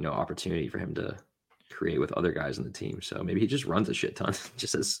 opportunity for him to create with other guys in the team. So maybe he just runs a shit ton,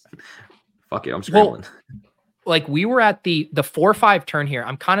 just as fuck it, I'm scrambling. Well, like we were at the 4-5 turn here.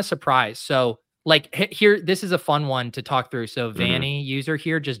 I'm kind of surprised. So like here, this is a fun one to talk through. So Vanny user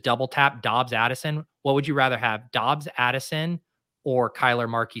here, just double tap Dobbs Addison. What would you rather have, Dobbs Addison or Kyler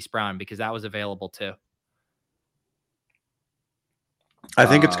Marquise Brown? Because that was available too. I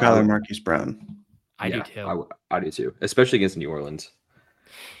think it's Kyler Marquise Brown. I do too. I do too, especially against New Orleans.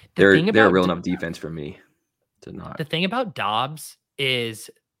 They're a real enough defense for me to not. The thing about Dobbs is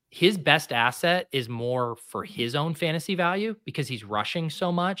his best asset is more for his own fantasy value because he's rushing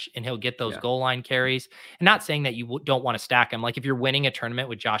so much and he'll get those goal line carries. And not saying that you don't want to stack him. Like if you're winning a tournament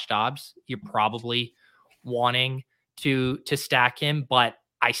with Josh Dobbs, you're probably wanting to stack him, but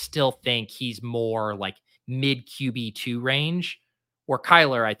I still think he's more like mid QB2 range, where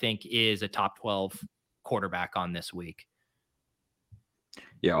Kyler, I think, is a top 12 quarterback on this week.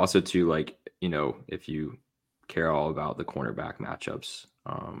 Yeah. Also too, like, if you care all about the cornerback matchups,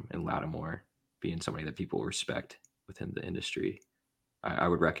 and Lattimore being somebody that people respect within the industry, I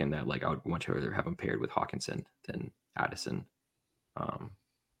would reckon that like I would much rather have him paired with Hawkinson than Addison.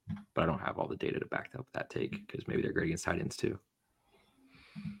 But I don't have all the data to back up that take because maybe they're great against tight ends too.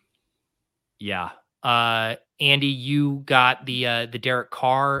 Yeah. Andy, you got the Derek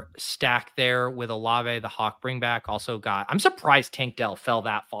Carr stack there with Olave, the Hawk bringback. Also got, I'm surprised Tank Dell fell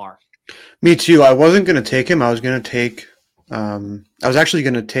that far. Me too. I wasn't going to take him. I was actually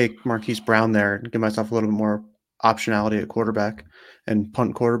going to take Marquise Brown there and give myself a little bit more optionality at quarterback and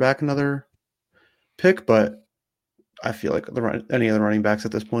punt quarterback another pick, but I feel like any of the running backs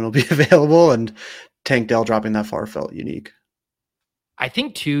at this point will be available, and Tank Dell dropping that far felt unique. I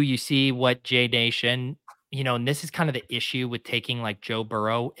think too, you see what J Nation, and this is kind of the issue with taking like Joe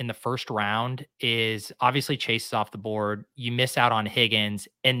Burrow in the first round is obviously Chase is off the board. You miss out on Higgins,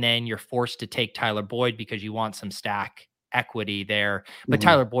 and then you're forced to take Tyler Boyd because you want some stack equity there. But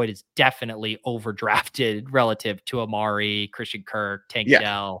Tyler Boyd is definitely overdrafted relative to Amari, Christian Kirk, Tank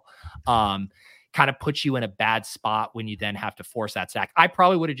Dell. Kind of puts you in a bad spot when you then have to force that stack. I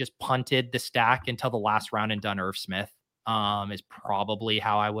probably would have just punted the stack until the last round and done Irv Smith is probably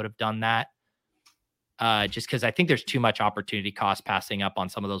how I would have done that. Just because I think there's too much opportunity cost passing up on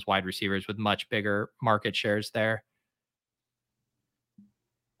some of those wide receivers with much bigger market shares there.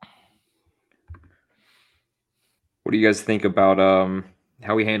 What do you guys think about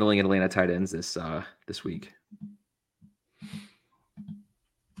how are we handling Atlanta tight ends this week?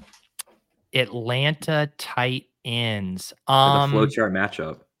 Atlanta tight ends. The flow chart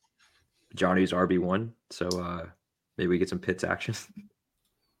matchup. Johnny's RB1, so maybe we get some Pitts action.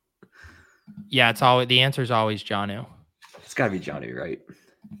 Yeah, it's always the answer is always Jonnu. It's got to be Johnny, right?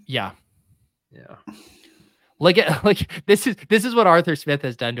 Yeah. Yeah. Like this is what Arthur Smith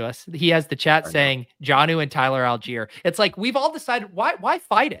has done to us. He has the chat saying Jonnu and Tyler Algier. It's like we've all decided why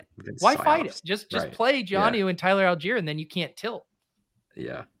fight it? Why fight it? Just play Jonnu and Tyler Algier, and then you can't tilt.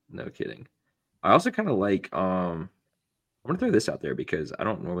 Yeah, no kidding. I also kind of like I'm gonna throw this out there because I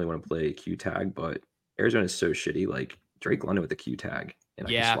don't normally want to play Q tag, but Arizona is so shitty. Like Drake London with the Q tag, and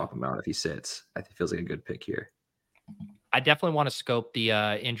I can swap him out if he sits. I think it feels like a good pick here. I definitely want to scope the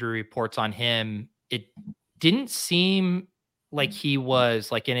injury reports on him. It didn't seem like he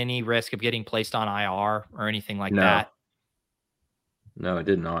was like in any risk of getting placed on IR or anything like that. No, it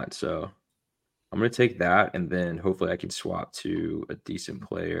did not. So I'm going to take that, and then hopefully I can swap to a decent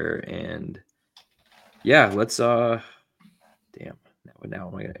player. And yeah, let's damn. Now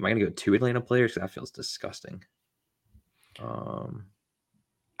am I going to go 2 Atlanta players? That feels disgusting.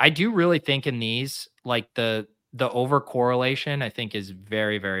 I do really think in these, like the over correlation, I think is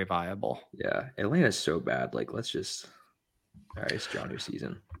very, very viable. Yeah, Atlanta's so bad. Like, let's just. All right, it's Johnny's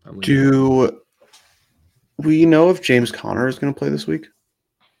season. Do we know if James Conner is going to play this week?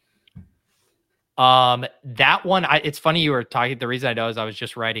 That one, it's funny you were talking. The reason I know is I was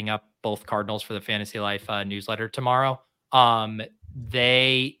just writing up both Cardinals for the Fantasy Life newsletter tomorrow. When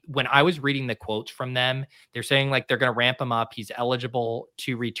I was reading the quotes from them, they're saying like they're going to ramp him up. He's eligible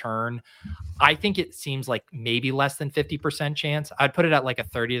to return. I think it seems like maybe less than 50% chance. I'd put it at like a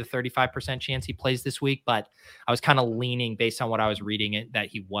 30 to 35% chance he plays this week, but I was kind of leaning based on what I was reading it that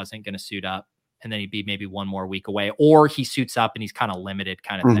he wasn't going to suit up and then he'd be maybe one more week away, or he suits up and he's kind of limited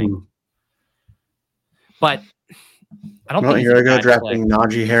kind of thing. But I don't think here I go drafting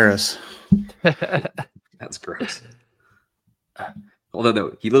Najee Harris. That's gross. Although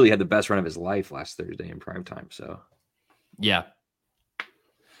though, he literally had the best run of his life last Thursday in primetime. So yeah,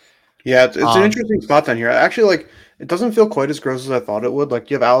 it's an interesting spot then here. Actually, like it doesn't feel quite as gross as I thought it would. Like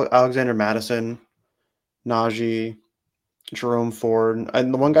you have Alexander Madison, Najee, Jerome Ford,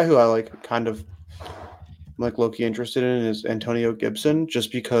 and the one guy who I like kind of like low-key interested in is Antonio Gibson,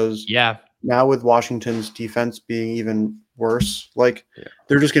 just because now with Washington's defense being even worse, like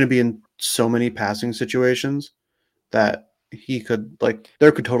they're just going to be in so many passing situations that he could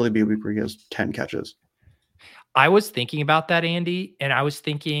there could totally be a week where he has 10 catches. I was thinking about that, Andy, and I was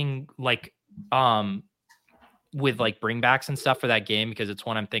thinking with like bringbacks and stuff for that game, because it's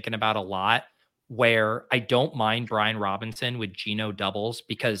one I'm thinking about a lot, where I don't mind Brian Robinson with Geno doubles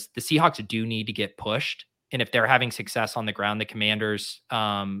because the Seahawks do need to get pushed. And if they're having success on the ground, the Commanders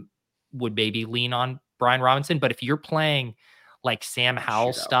would maybe lean on Brian Robinson. But if you're playing like Sam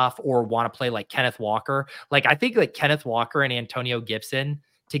Howell stuff or want to play like Kenneth Walker, like I think like Kenneth Walker and Antonio Gibson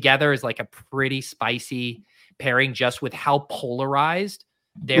together is like a pretty spicy pairing just with how polarized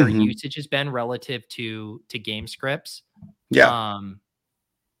their usage has been relative to game scripts. Yeah.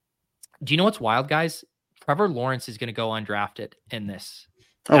 Do you know what's wild, guys? Trevor Lawrence is going to go undrafted in this.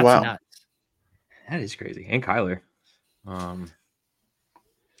 That's wow. Nuts. That is crazy. And Kyler.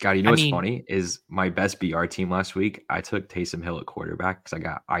 God, you know what's funny is my best BR team last week, I took Taysom Hill at quarterback because I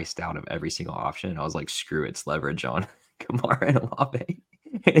got iced out of every single option. I was like, screw it, it's leverage on Kamara and Olave.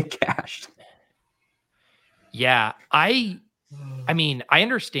 And it cashed. Yeah, I mean, I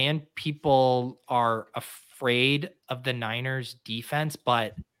understand people are afraid of the Niners defense,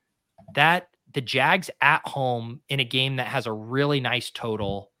 but the Jags at home in a game that has a really nice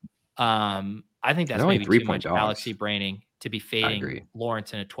total, I think that's maybe too much galaxy braining to be fading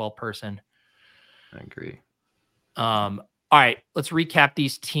Lawrence in a 12-person. I agree. All right, let's recap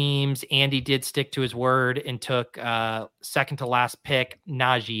these teams. Andy did stick to his word and took second to last pick,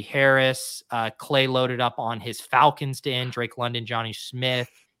 Najee Harris. Clay loaded up on his Falcons to end, Drake London, Johnny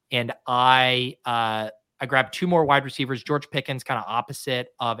Smith. And I grabbed 2 more wide receivers, George Pickens, kind of opposite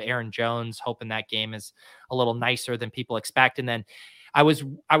of Aaron Jones, hoping that game is a little nicer than people expect. And then I was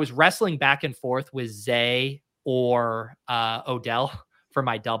wrestling back and forth with Zay or Odell for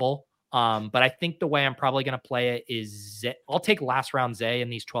my double. But I think the way I'm probably going to play it is I'll take last round Zay in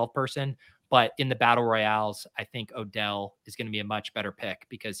these 12-person, but in the battle royales, I think Odell is going to be a much better pick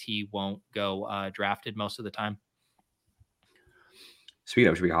because he won't go drafted most of the time. Speaking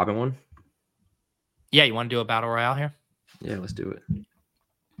of, should we hop in one? Yeah, you want to do a battle royale here? Yeah, let's do it.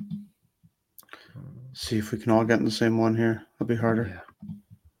 See if we can all get in the same one here. It'll be harder. Yeah.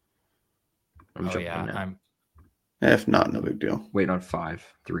 I'm jumping in now. If not, no big deal. Waiting on 5,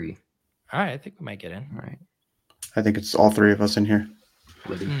 3. All right, I think we might get in. All right. I think it's all three of us in here.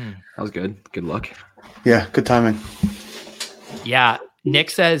 Liddy. That was good. Good luck. Yeah, good timing. Yeah.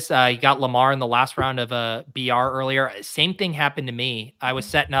 Nick says he got Lamar in the last round of a BR earlier. Same thing happened to me. I was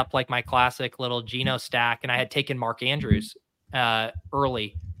setting up like my classic little Geno stack, and I had taken Mark Andrews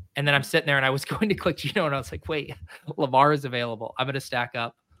early. And then I'm sitting there and I was going to click Geno, and I was like, wait, Lamar is available. I'm going to stack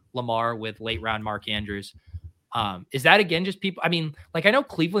up Lamar with late round Mark Andrews. Is that, again, just people? I mean, like, I know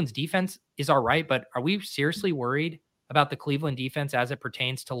Cleveland's defense is all right, but are we seriously worried about the Cleveland defense as it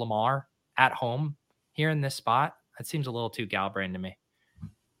pertains to Lamar at home here in this spot? That seems a little too Galbrain to me.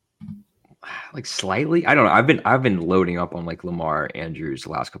 Like slightly, I don't know. I've been loading up on like Lamar Andrews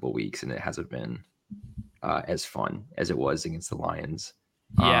the last couple of weeks, and it hasn't been as fun as it was against the Lions.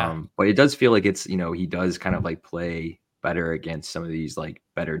 Yeah, but it does feel like it's, he does kind of like play better against some of these like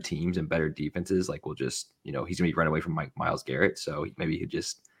better teams and better defenses. Like we'll just, he's gonna be running away from Myles Garrett, so maybe he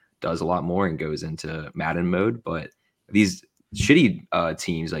just does a lot more and goes into Madden mode. But these shitty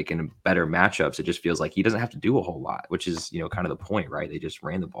teams, like in better matchups, it just feels like he doesn't have to do a whole lot, which is kind of the point, right? They just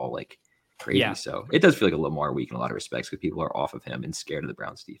ran the ball like crazy. Yeah. So it does feel like a Lamar week in a lot of respects because people are off of him and scared of the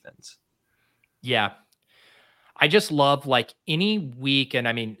Browns defense. Yeah. I just love like any week, and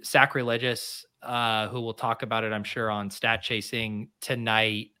I mean, Sacrilegious, who will talk about it, I'm sure, on Stat Chasing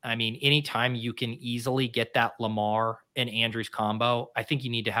tonight. I mean, anytime you can easily get that Lamar and Andrews combo, I think you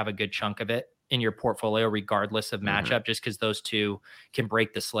need to have a good chunk of it in your portfolio, regardless of matchup, just because those two can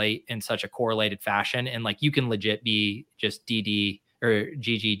break the slate in such a correlated fashion. And like, you can legit be just DD or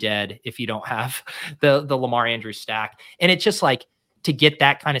GG dead if you don't have the Lamar Andrews stack. And it's just like, to get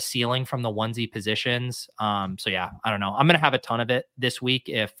that kind of ceiling from the onesie positions. So yeah, I don't know. I'm going to have a ton of it this week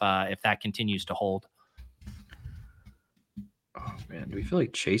if that continues to hold. Oh man, do we feel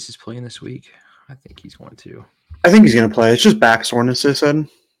like Chase is playing this week? I think he's going to. I think he's going to play. It's just back soreness, they said.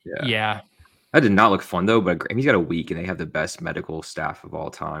 Yeah. That did not look fun though, but he's got a week and they have the best medical staff of all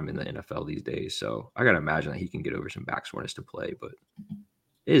time in the NFL these days. So I got to imagine that he can get over some back soreness to play, but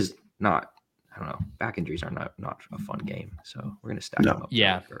it is not. I don't know. Back injuries are not a fun game, so we're gonna stack them up.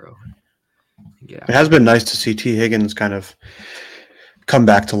 Yeah, it has been nice to see T. Higgins kind of come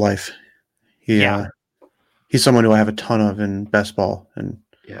back to life. He's someone who I have a ton of in best ball, and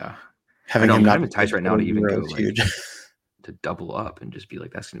having him not enticed right now to even go like, to double up and just be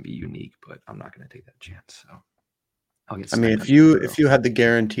like, that's gonna be unique, but I'm not gonna take that chance. So I'll get. I mean, if you had the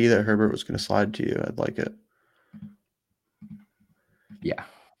guarantee that Herbert was gonna slide to you, I'd like it. Yeah,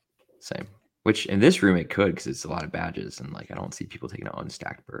 same. Which in this room it could, because it's a lot of badges, and like I don't see people taking an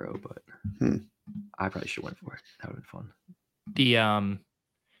unstacked Burrow, but I probably should went for it. That would have been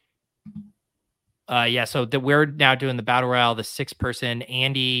fun. So we're now doing the battle royale, the 6-person.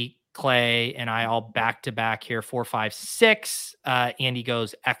 Andy, Clay, and I all back to back here, 4, 5, 6. Andy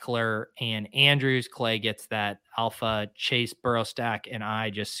goes Eckler and Andrews. Clay gets that Alpha Chase Burrow stack, and I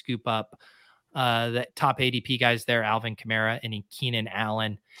just scoop up the top ADP guys there, Alvin Kamara and Keenan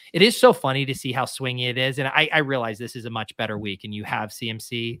Allen. It is so funny to see how swingy it is. And I realize this is a much better week and you have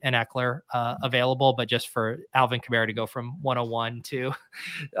CMC and Eckler available, but just for Alvin Kamara to go from 101 to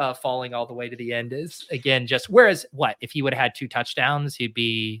falling all the way to the end is, again, just, whereas if he would have had 2 touchdowns, he'd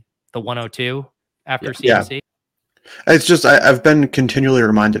be the 102 after CMC. It's just, I've been continually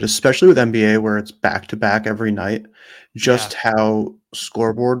reminded, especially with NBA where it's back to back every night, just how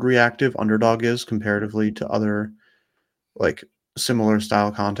scoreboard reactive Underdog is comparatively to other like similar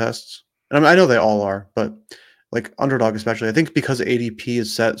style contests. And I mean, I know they all are, but like Underdog especially, I think because ADP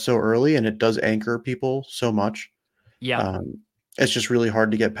is set so early and it does anchor people so much. It's just really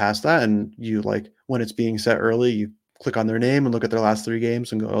hard to get past that. And you like, when it's being set early, you click on their name and look at their last 3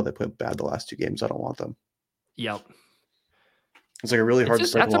 games and go, oh, they played bad the last 2 games. I don't want them. Yep. It's like a really hard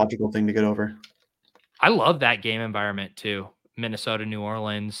psychological thing to get over. I love that game environment too. Minnesota, New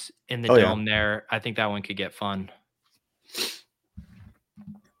Orleans in the dome there. I think that one could get fun.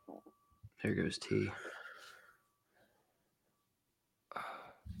 There goes T.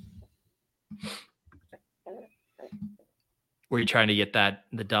 Were you trying to get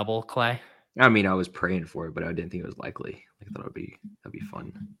the double, Clay? I mean, I was praying for it, but I didn't think it was likely. I thought that'd be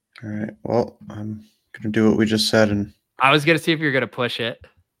fun. All right. Well, I'm gonna do what we just said, and I was gonna see if you're gonna push it.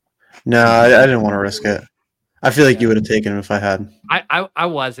 No, I didn't want to risk it. I feel like you would have taken him if I had. I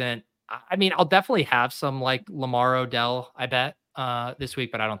wasn't. I mean, I'll definitely have some like Lamar Odell, I bet, this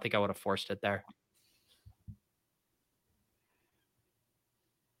week, but I don't think I would have forced it there.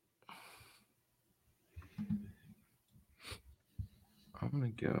 I'm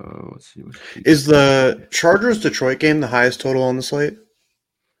gonna go. Let's see. Is the Chargers Detroit game the highest total on the slate,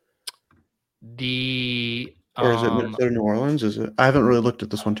 or is it Minnesota New Orleans? Is it? I haven't really looked at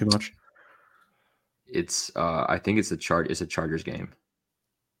this one too much. It's I think it's It's a Chargers game.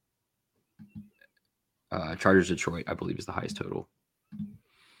 Chargers Detroit, I believe, is the highest total.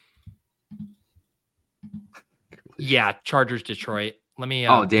 Yeah, Chargers Detroit. Let me.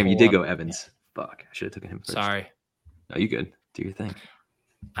 Oh damn, you did go Evans. Fuck, I should have taken him first. Sorry. No, you good. Do your thing.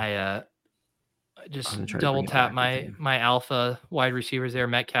 I just double tap my alpha wide receivers there,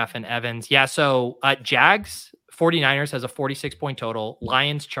 Metcalf and Evans. Yeah, so Jags 49ers has a 46-point total.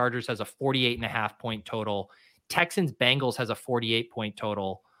 Lions Chargers has a 48.5-point total. Texans Bengals has a 48-point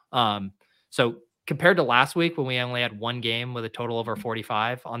total. So compared to last week when we only had one game with a total over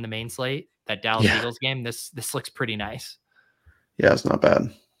 45 on the main slate, that Dallas Eagles game, this looks pretty nice. Yeah, it's not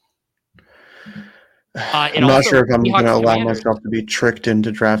bad. I'm not sure if I'm going to allow myself to be tricked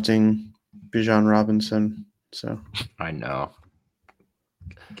into drafting Bijan Robinson. So I know.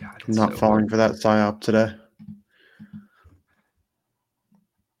 God, I'm not falling for that psyop today.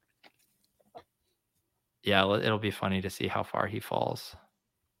 Yeah, it'll be funny to see how far he falls.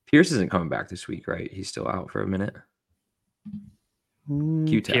 Pierce isn't coming back this week, right? He's still out for a minute.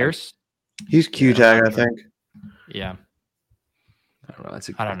 Q-tag. Pierce? He's Q-tag, I think. Yeah. I don't know. That's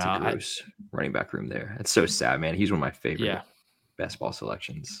a gross running back room there. That's so sad, man. He's one of my favorite best ball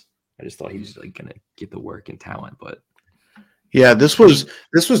selections. I just thought he was like gonna get the work and talent, but this was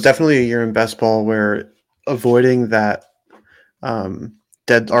definitely a year in best ball where avoiding that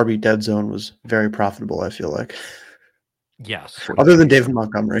dead zone was very profitable, I feel like. Yes. Other than David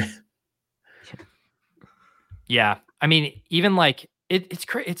Montgomery. Yeah. I mean, even like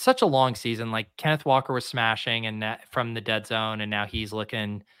it's such a long season. Like Kenneth Walker was smashing and from the dead zone, and now he's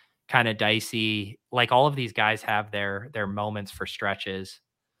looking kind of dicey. Like all of these guys have their moments for stretches,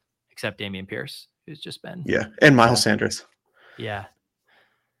 except Dameon Pierce, who's just been and Miles Sanders. Yeah.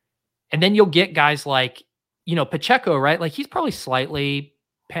 And then you'll get guys like, Pacheco, right? Like he's probably slightly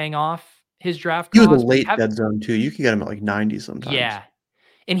paying off his draft cost. He was a late dead zone too. You could get him at like 90 sometimes. Yeah.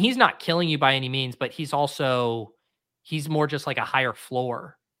 And he's not killing you by any means, but he's more just like a higher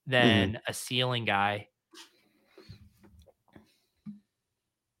floor than a ceiling guy.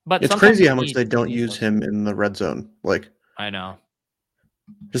 But it's crazy how much they don't use him in the red zone. Like, I know.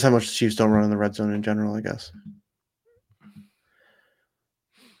 Just how much the Chiefs don't run in the red zone in general, I guess.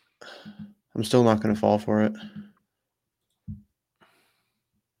 I'm still not going to fall for it.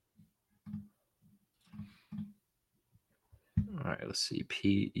 All right, let's see.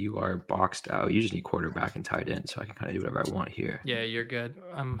 Pete, you are boxed out. You just need quarterback and tight end, so I can kind of do whatever I want here. Yeah, you're good.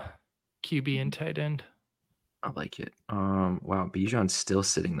 I'm QB and tight end. I like it. Wow, Bijan's still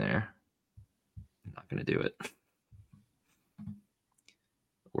sitting there. I'm not going to do it.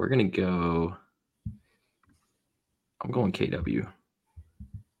 We're going to go. I'm going KW.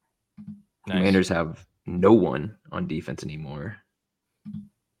 Nice. Commanders have no one on defense anymore.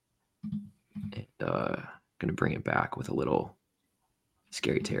 And going to bring it back with a little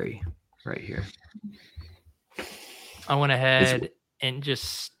Scary Terry right here. I went ahead and just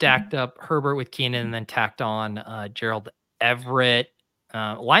stacked up Herbert with Keenan and then tacked on Gerald Everett.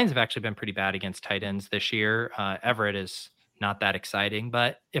 Lions have actually been pretty bad against tight ends this year. Everett is not that exciting,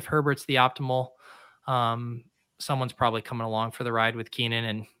 but if Herbert's the optimal, someone's probably coming along for the ride with Keenan,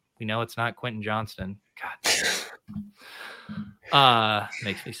 and we know it's not Quentin Johnston. God,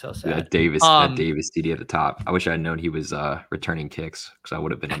 makes me so sad. That Davis TD at the top. I wish I had known he was returning kicks because I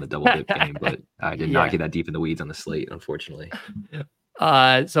would have been in the double dip game, but I did not get that deep in the weeds on the slate, unfortunately.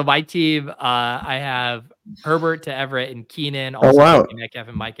 So my team, I have Herbert to Everett and Keenan. Also wow. Metcalf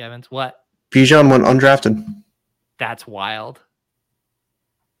and Mike Evans. What? Bijan went undrafted. That's wild.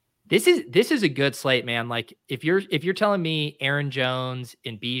 This is a good slate, man. Like if you're telling me Aaron Jones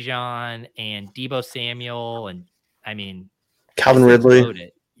and Bijan and Deebo Samuel and I mean Calvin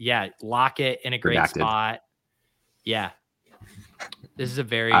Ridley. Yeah, Lockett in a great spot. Yeah. This is a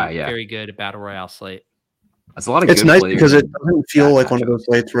very very good battle royale slate. That's a lot of it's good nice players. Because it doesn't feel like one of those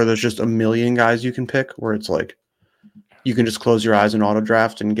slates where there's just a million guys you can pick, where it's like you can just close your eyes and auto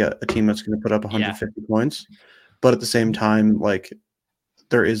draft and get a team that's going to put up 150 points. But at the same time, like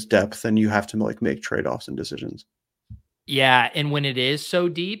there is depth and you have to like make trade-offs and decisions. Yeah. And when it is so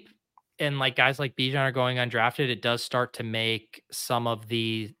deep and like guys like Bijan are going undrafted, it does start to make some of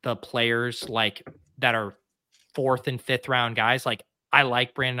the players like that are 4th and 5th round guys. Like I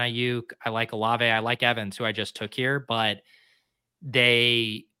like Brandon Ayuk. I like Olave. I like Evans, who I just took here, but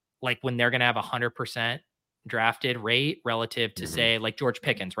they like when they're going to have 100% drafted rate relative to say like George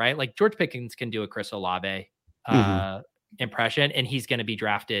Pickens, right? Like George Pickens can do a Chris Olave impression, and he's going to be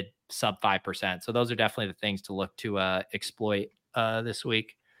drafted sub 5%. So those are definitely the things to look to exploit this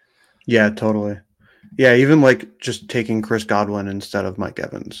week. Yeah, totally. Yeah, even like just taking Chris Godwin instead of Mike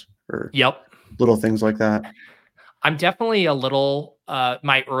Evans or little things like that. I'm definitely a little,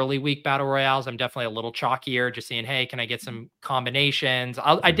 my early week battle royales, I'm definitely a little chalkier, just saying, hey, can I get some combinations?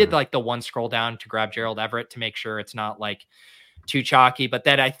 I did like the one scroll down to grab Gerald Everett to make sure it's not like too chalky, but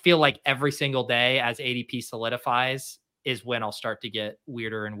then I feel like every single day as ADP solidifies is when I'll start to get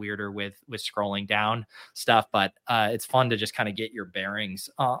weirder and weirder with scrolling down stuff. But it's fun to just kind of get your bearings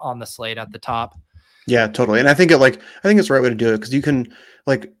on the slate at the top. Yeah, totally. And I think it's the right way to do it, because you can,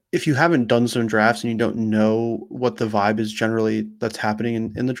 like, if you haven't done some drafts and you don't know what the vibe is generally that's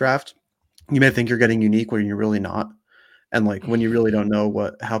happening in the draft, you may think you're getting unique when you're really not. And like when you really don't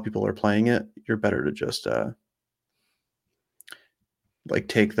know how people are playing it, you're better to just like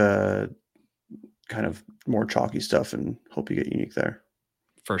take the kind of more chalky stuff and hope you get unique there.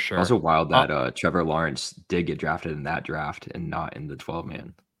 For sure. Also wild that Trevor Lawrence did get drafted in that draft and not in the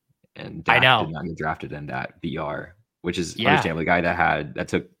 12-man. And Dak did not get drafted in that BR, which is understandable. The guy that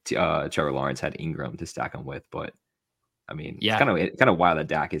took Trevor Lawrence had Ingram to stack him with, but I mean, it's kind of wild that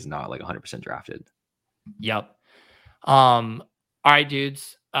Dak is not like 100% drafted. Yep. All right,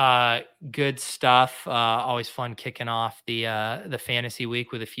 dudes. Good stuff. Always fun kicking off the fantasy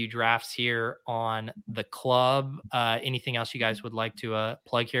week with a few drafts here on the club. Anything else you guys would like to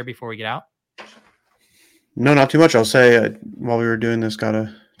plug here before we get out? No, not too much. I'll say while we were doing this, got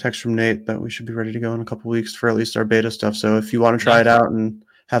a text from Nate that we should be ready to go in a couple weeks for at least our beta stuff. So if you want to try it out and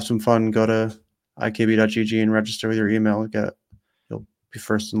have some fun, go to ikb.gg and register with your email. You'll be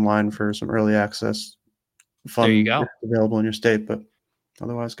first in line for some early access. Fun, there you go. Available in your state, but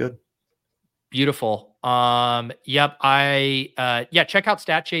otherwise good. Beautiful. Yep. Check out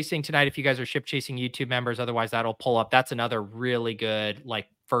Stat Chasing tonight if you guys are Ship Chasing YouTube members. Otherwise, that'll pull up. That's another really good like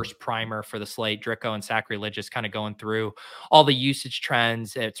first primer for the slate. Drico and Sacrilegious kind of going through all the usage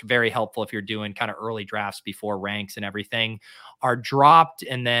trends. It's very helpful if you're doing kind of early drafts before ranks and everything are dropped.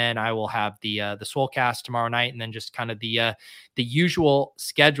 And then I will have the Swolecast tomorrow night, and then just kind of the usual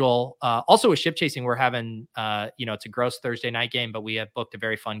schedule. Also with Ship Chasing, we're having it's a gross Thursday night game, but we have booked a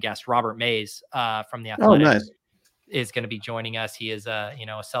very fun guest, Robert Mays from the Athletic. Oh, nice. Is going to be joining us. He is a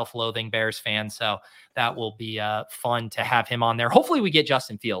self-loathing Bears fan, so that will be fun to have him on there. Hopefully we get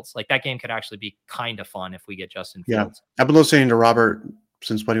Justin Fields. Like that game could actually be kind of fun if we get Justin Fields. I've been listening to Robert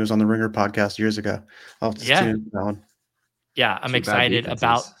since when he was on the Ringer podcast years ago. I'll tune into that one. Yeah, I'm excited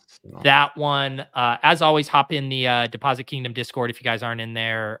about that one. As always, hop in the Deposit Kingdom Discord if you guys aren't in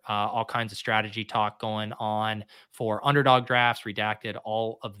there. All kinds of strategy talk going on for underdog drafts, redacted,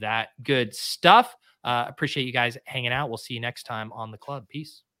 all of that good stuff. Appreciate you guys hanging out. We'll see you next time on the club.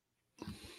 Peace.